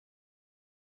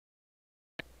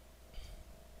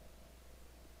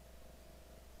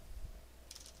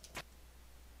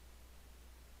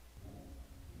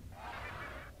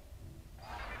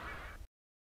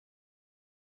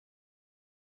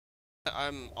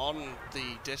I'm on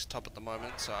the desktop at the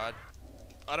moment, so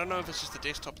I don't know if it's just the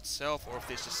desktop itself or if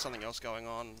there's just something else going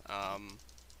on.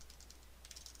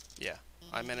 Yeah,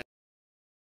 I'm in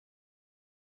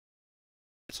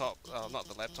not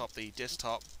the laptop, the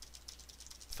desktop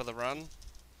for the run.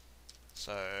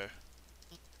 So,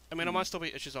 I mean, it might still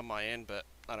be issues on my end, but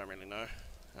I don't really know.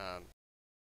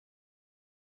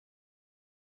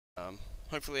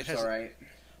 Hopefully it hasn't. Alright.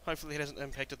 Hopefully it hasn't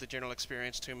impacted the general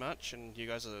experience too much, and you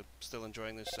guys are still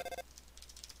enjoying this.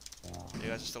 You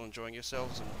guys are still enjoying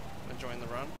yourselves and enjoying the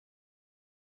run.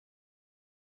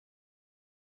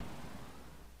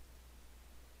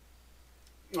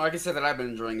 Well, I can say that I've been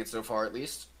enjoying it so far, at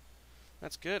least.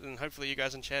 That's good, and hopefully you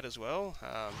guys in chat as well.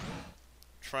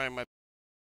 Trying my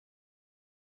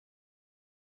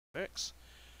works.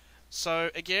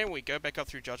 So again, we go back up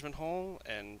through Judgment Hall,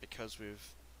 and because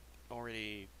we've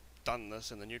already done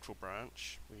this in the neutral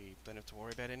branch, we don't have to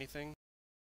worry about anything.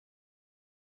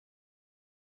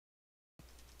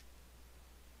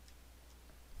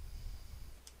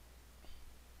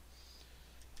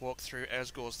 Walk through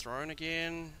Asgore's throne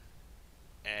again,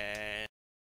 and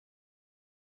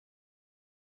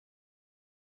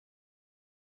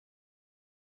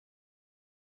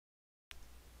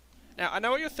now I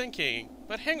know what you're thinking,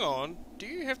 but hang on, do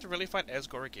you have to really fight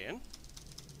Asgore again?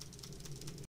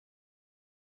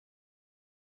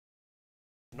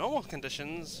 Normal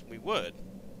conditions, we would.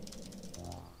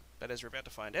 But as we're about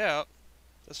to find out,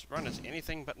 this run is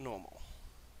anything but normal.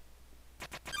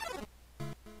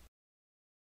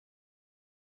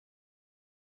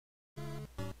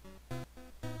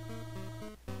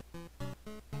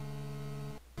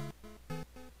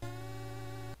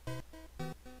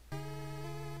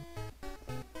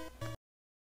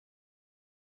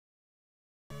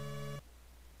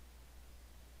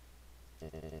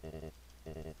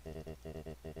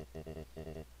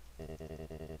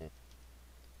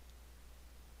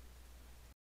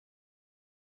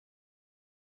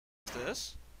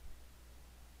 This?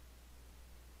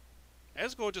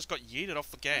 Asgore just got yeeted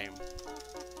off the game.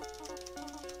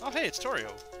 Oh hey, it's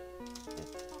Toriel.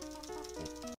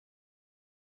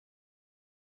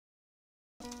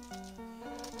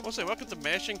 Also, welcome to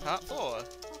Mashing Part 4.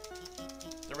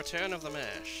 The Return of the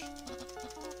Mash.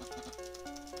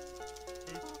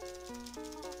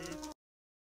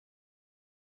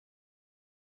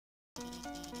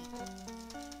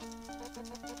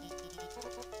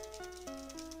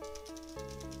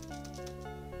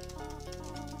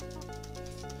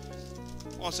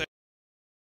 Also,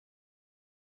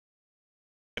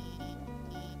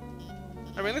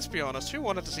 I mean, let's be honest, who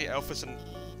wanted to see Alphys and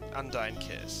Undyne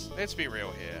kiss? Let's be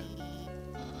real here.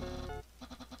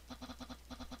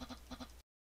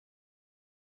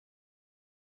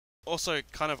 Also,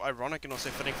 kind of ironic and also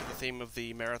fitting for the theme of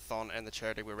the marathon and the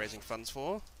charity we're raising funds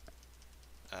for,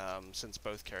 since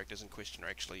both characters in question are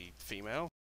actually female.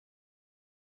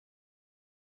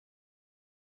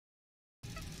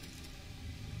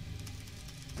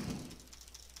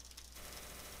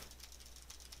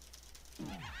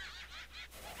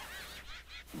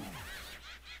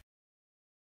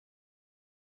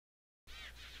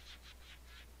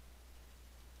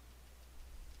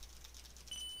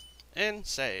 And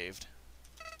saved.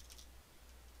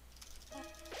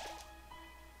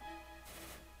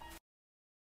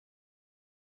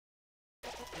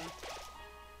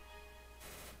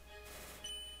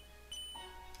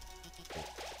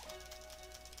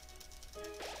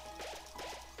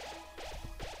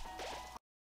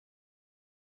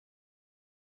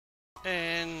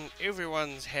 And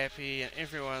everyone's happy, and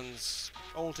everyone's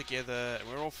all together, and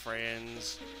we're all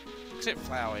friends. Except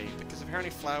Flowey, because apparently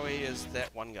Flowey is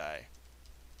that one guy.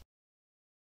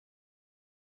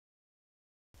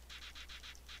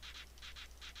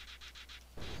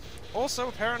 Also,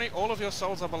 apparently all of your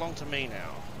souls belong to me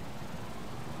now.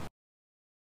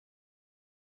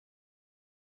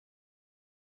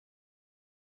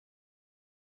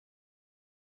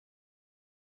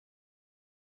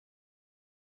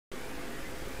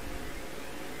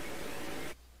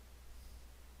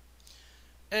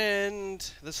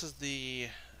 And this is the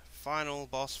final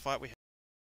boss fight we have.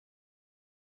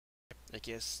 I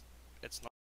guess it's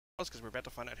not because we're about to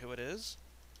find out who it is.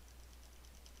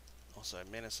 Also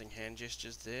menacing hand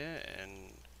gestures there,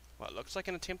 and what looks like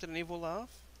an attempt at an evil laugh.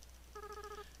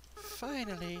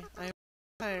 Finally, I'm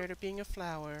tired of being a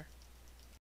flower.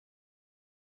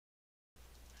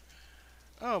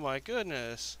 Oh my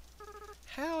goodness.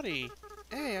 Howdy.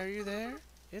 Hey, are you there?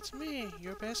 It's me,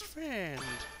 your best friend.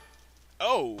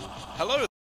 Oh, hello.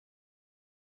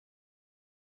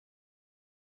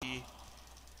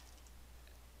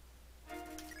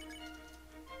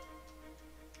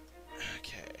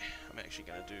 Okay, I'm actually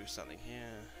gonna do something here.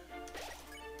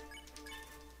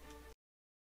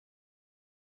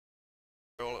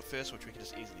 Roll at first, which we can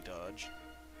just easily dodge.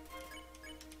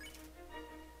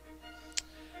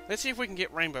 Let's see if we can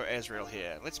get Rainbow Azrael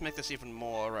here. Let's make this even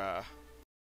more,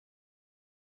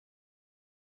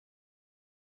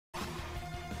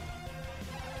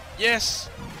 Yes!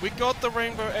 We got the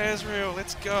Rainbow Azrael!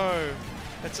 Let's go!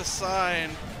 It's a sign!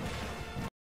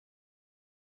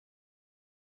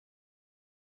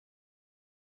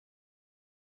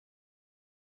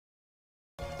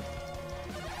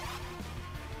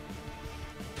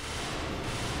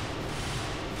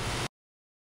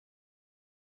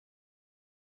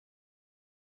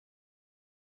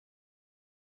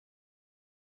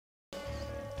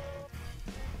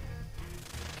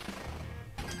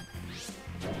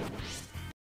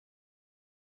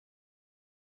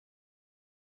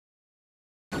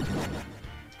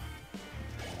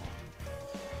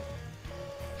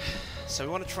 So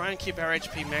we want to try and keep our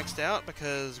HP maxed out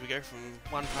because we go from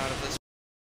one part of this.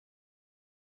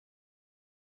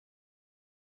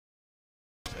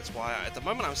 That's why at the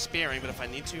moment I'm sparing, but if I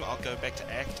need to, I'll go back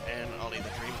to Act and I'll either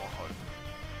Dream or Hope.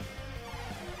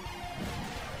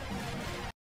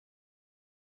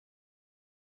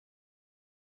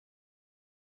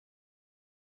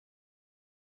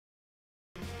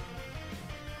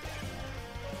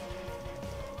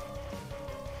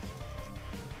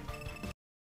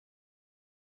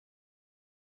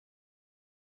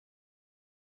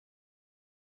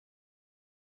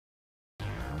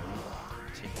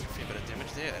 Taking a fair bit of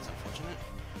damage there, that's unfortunate.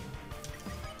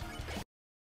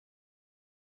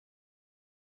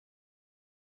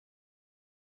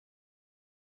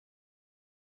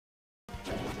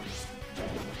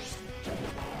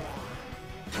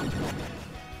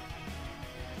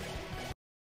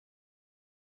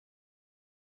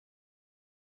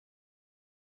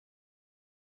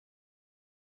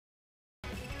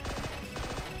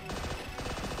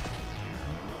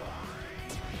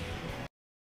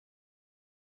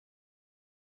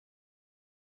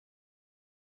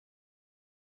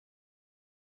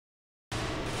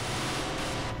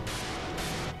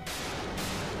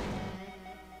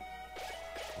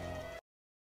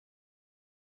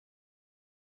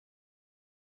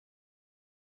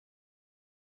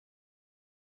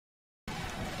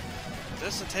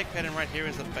 This attack pattern right here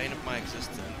is the bane of my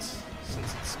existence,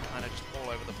 since it's kind of just all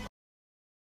over the place.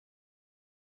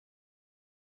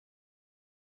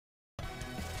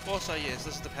 Also, yes,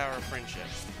 this is the power of friendship.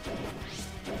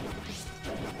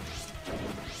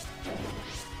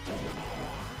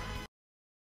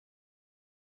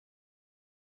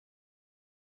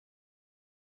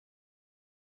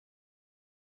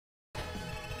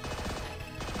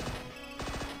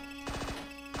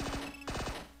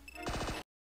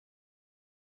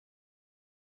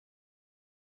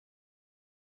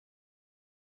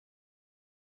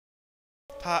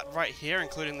 Part right here,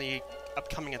 including the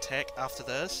upcoming attack after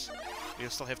this,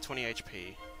 we'll still have 20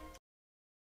 HP.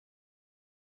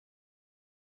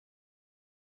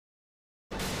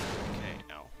 Okay,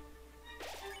 ow.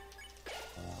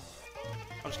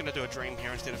 I'm just gonna do a dream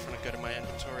here instead of trying to go to my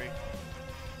inventory.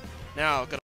 Now,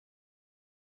 gotta.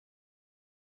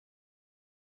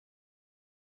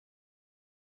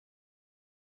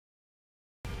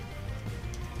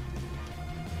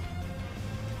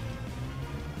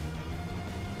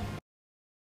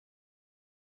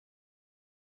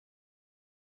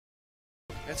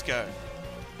 Let's go.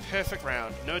 Perfect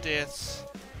round, no deaths.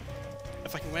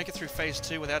 If I can make it through phase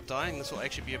 2 without dying, this will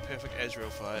actually be a perfect Azrael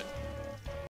fight.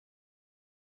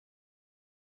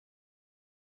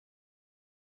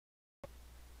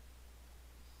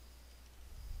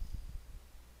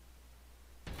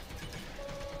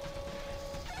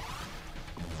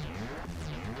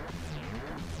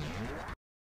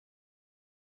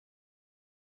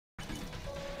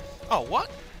 Oh,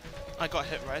 what? I got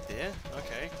hit right there.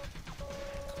 Okay.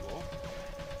 Cool.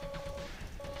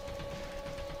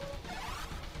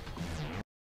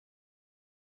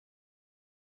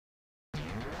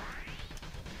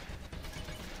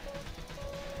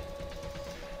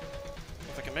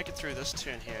 can make it through this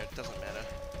turn here, it doesn't matter.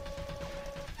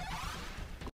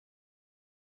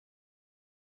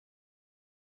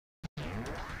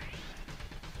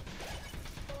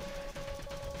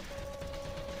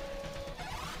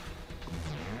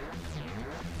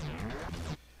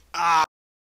 Ah!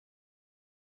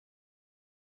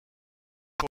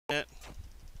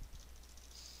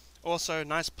 Also,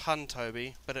 nice pun,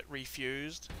 Toby, but it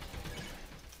refused.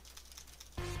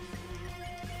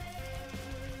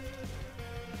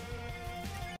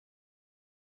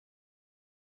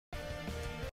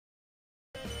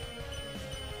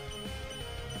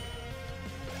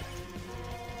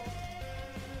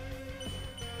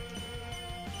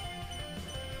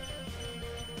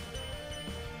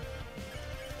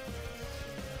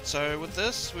 So with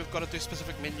this, we've got to do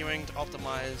specific menuing to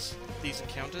optimize these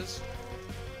encounters.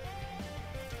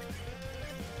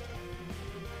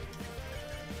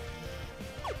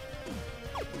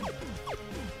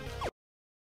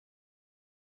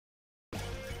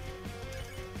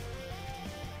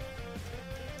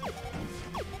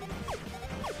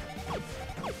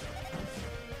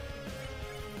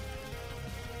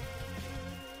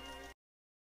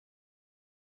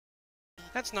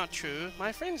 That's not true.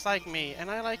 My friends like me,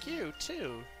 and I like you,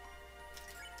 too.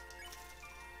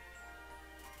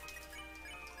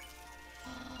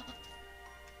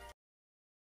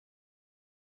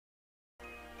 I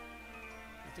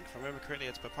think if I remember correctly,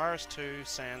 it's Papyrus 2,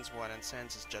 Sans 1, and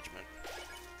Sans is Judgment.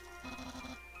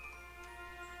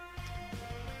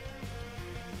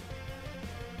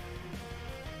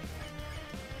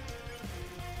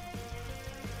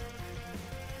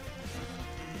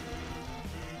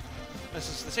 This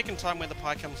is the second time where the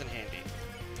pie comes in handy.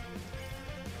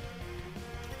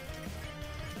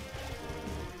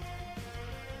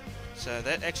 So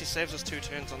that actually saves us 2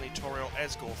 turns on the Toriel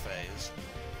Asgore phase.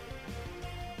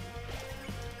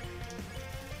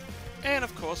 And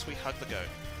of course we hug the goat.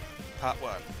 Part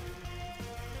 1.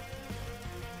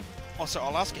 Also,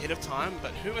 I'll ask ahead of time,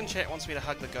 but who in chat wants me to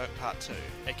hug the goat part 2,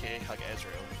 aka hug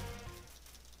Azrael?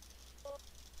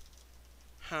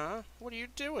 Huh? What are you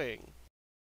doing?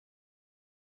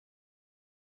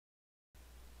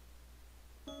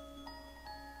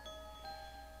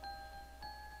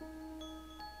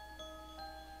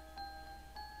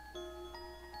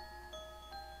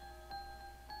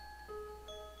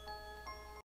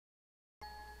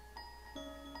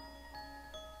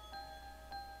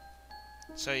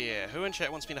 So yeah, who in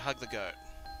chat wants me to hug the goat?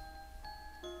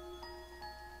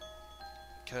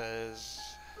 Because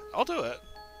I'll do it.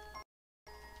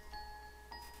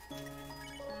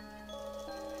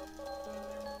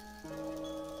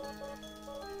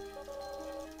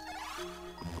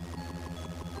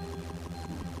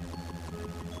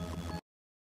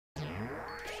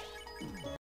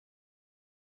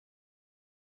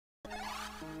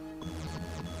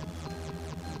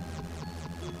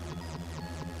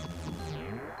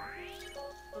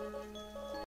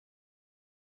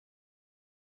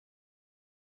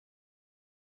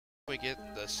 We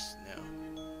get this now.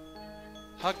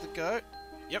 Hug the goat?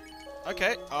 Yep.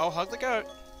 Okay, I'll hug the goat.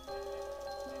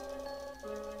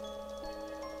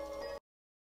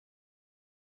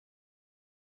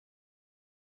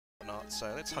 Not,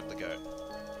 so let's hug the goat.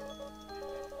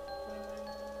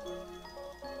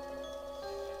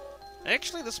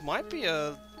 Actually, this might be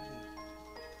a...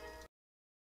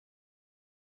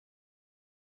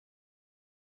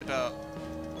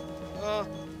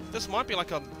 this might be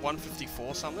like a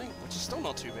 154 something, which is still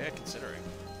not too bad considering.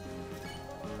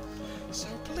 So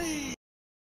please...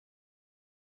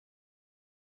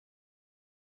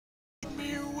 let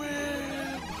me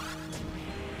win!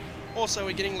 Also,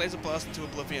 we're getting laser blasted to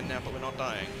oblivion now, but we're not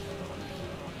dying.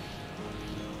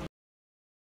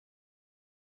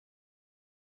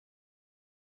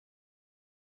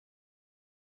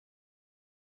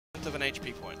 Of an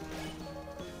HP point.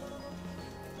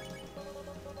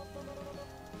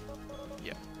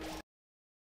 Yep.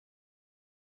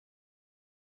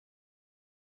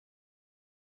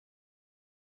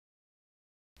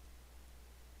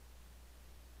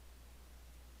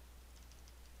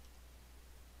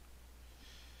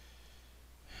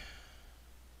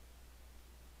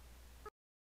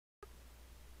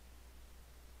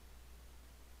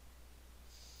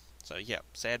 So, yeah,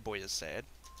 sad boy is sad.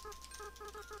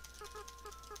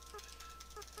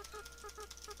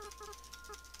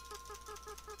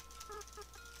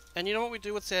 And you know what we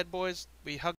do with sad boys?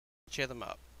 We hug, cheer them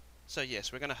up. So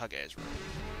yes, we're gonna hug Azrael.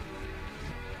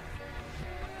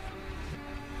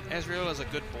 Azrael is a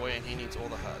good boy and he needs all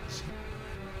the hugs.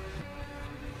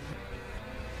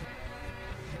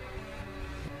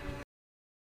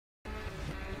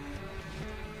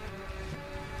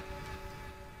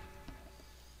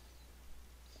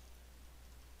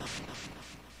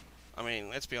 I mean,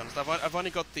 let's be honest, I've only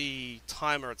got the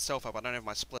timer itself up, I don't have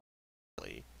my split.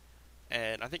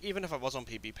 And I think even if I was on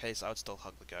PB pace, I would still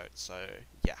hug the goat, so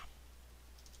yeah.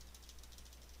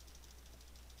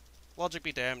 Logic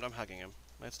be damned, I'm hugging him.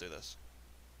 Let's do this.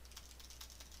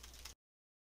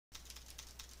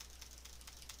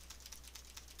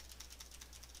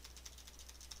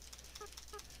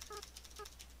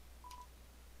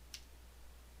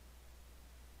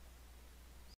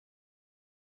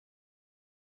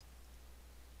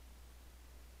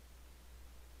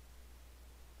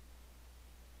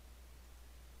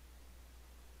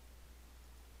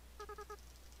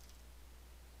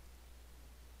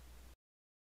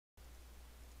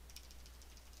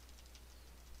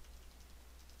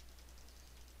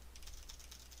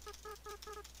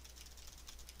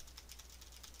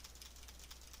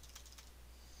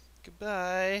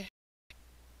 Goodbye.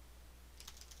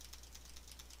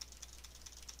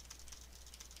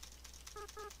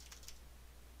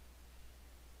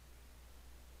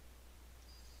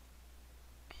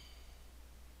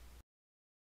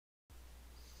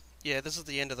 Yeah, this is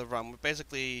the end of the run. We've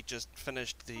basically just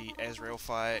finished the Azrael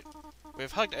fight.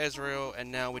 We've hugged Azrael,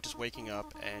 and now we're just waking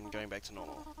up and going back to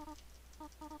normal.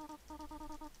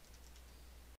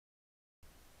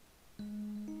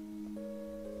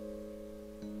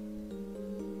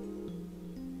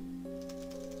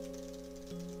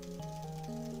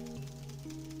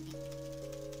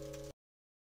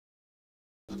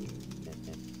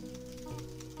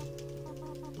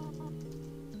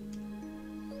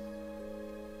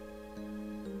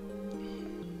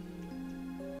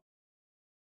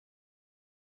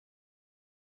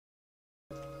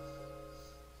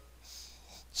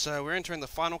 So we're entering the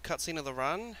final cutscene of the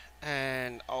run,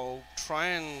 and I'll try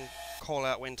and call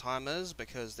out when time is,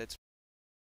 because that's...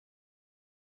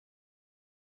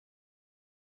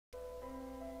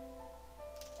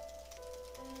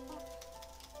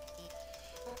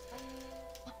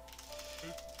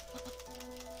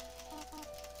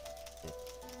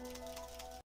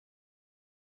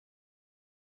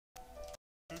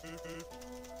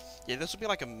 Yeah, this would be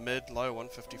like a mid-low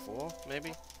 154,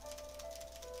 maybe?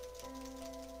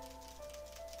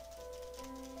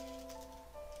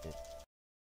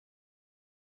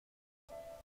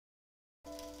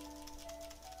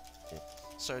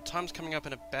 So time's coming up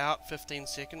in about 15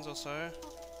 seconds or so.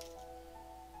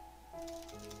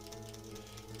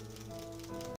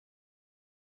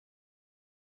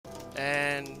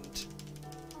 And...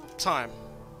 time.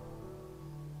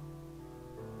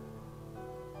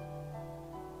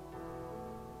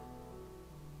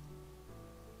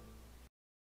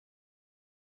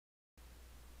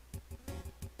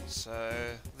 So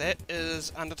that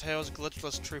is Undertale's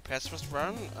Glitchless True Pacifist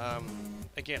run.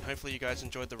 Again, hopefully you guys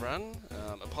enjoyed the run.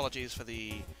 Apologies for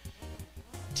the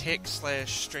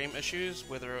tech/stream issues,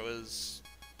 whether it was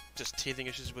just teething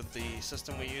issues with the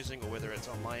system we're using or whether it's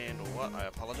on my end or what, I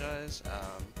apologize.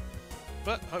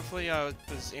 But hopefully I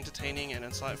was entertaining and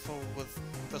insightful with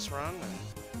this run,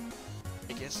 and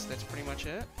I guess that's pretty much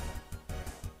it.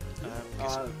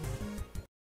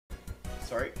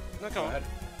 Sorry? No, go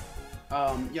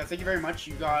on. Yeah, thank you very much.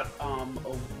 You got a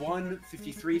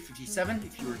 1:53:57,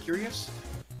 if you were curious.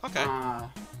 Okay.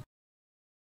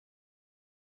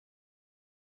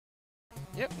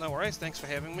 Yep, no worries. Thanks for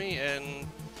having me, and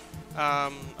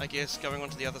I guess going on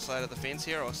to the other side of the fence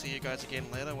here, I'll see you guys again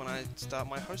later when I start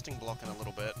my hosting block in a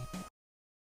little bit.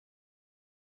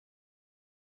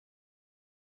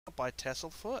 By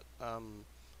Tasselfoot.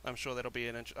 I'm sure that'll be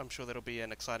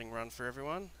an exciting run for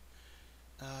everyone.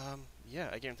 Yeah,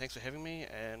 again, thanks for having me,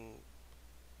 and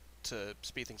to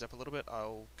speed things up a little bit,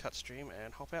 I'll cut stream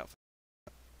and hop out.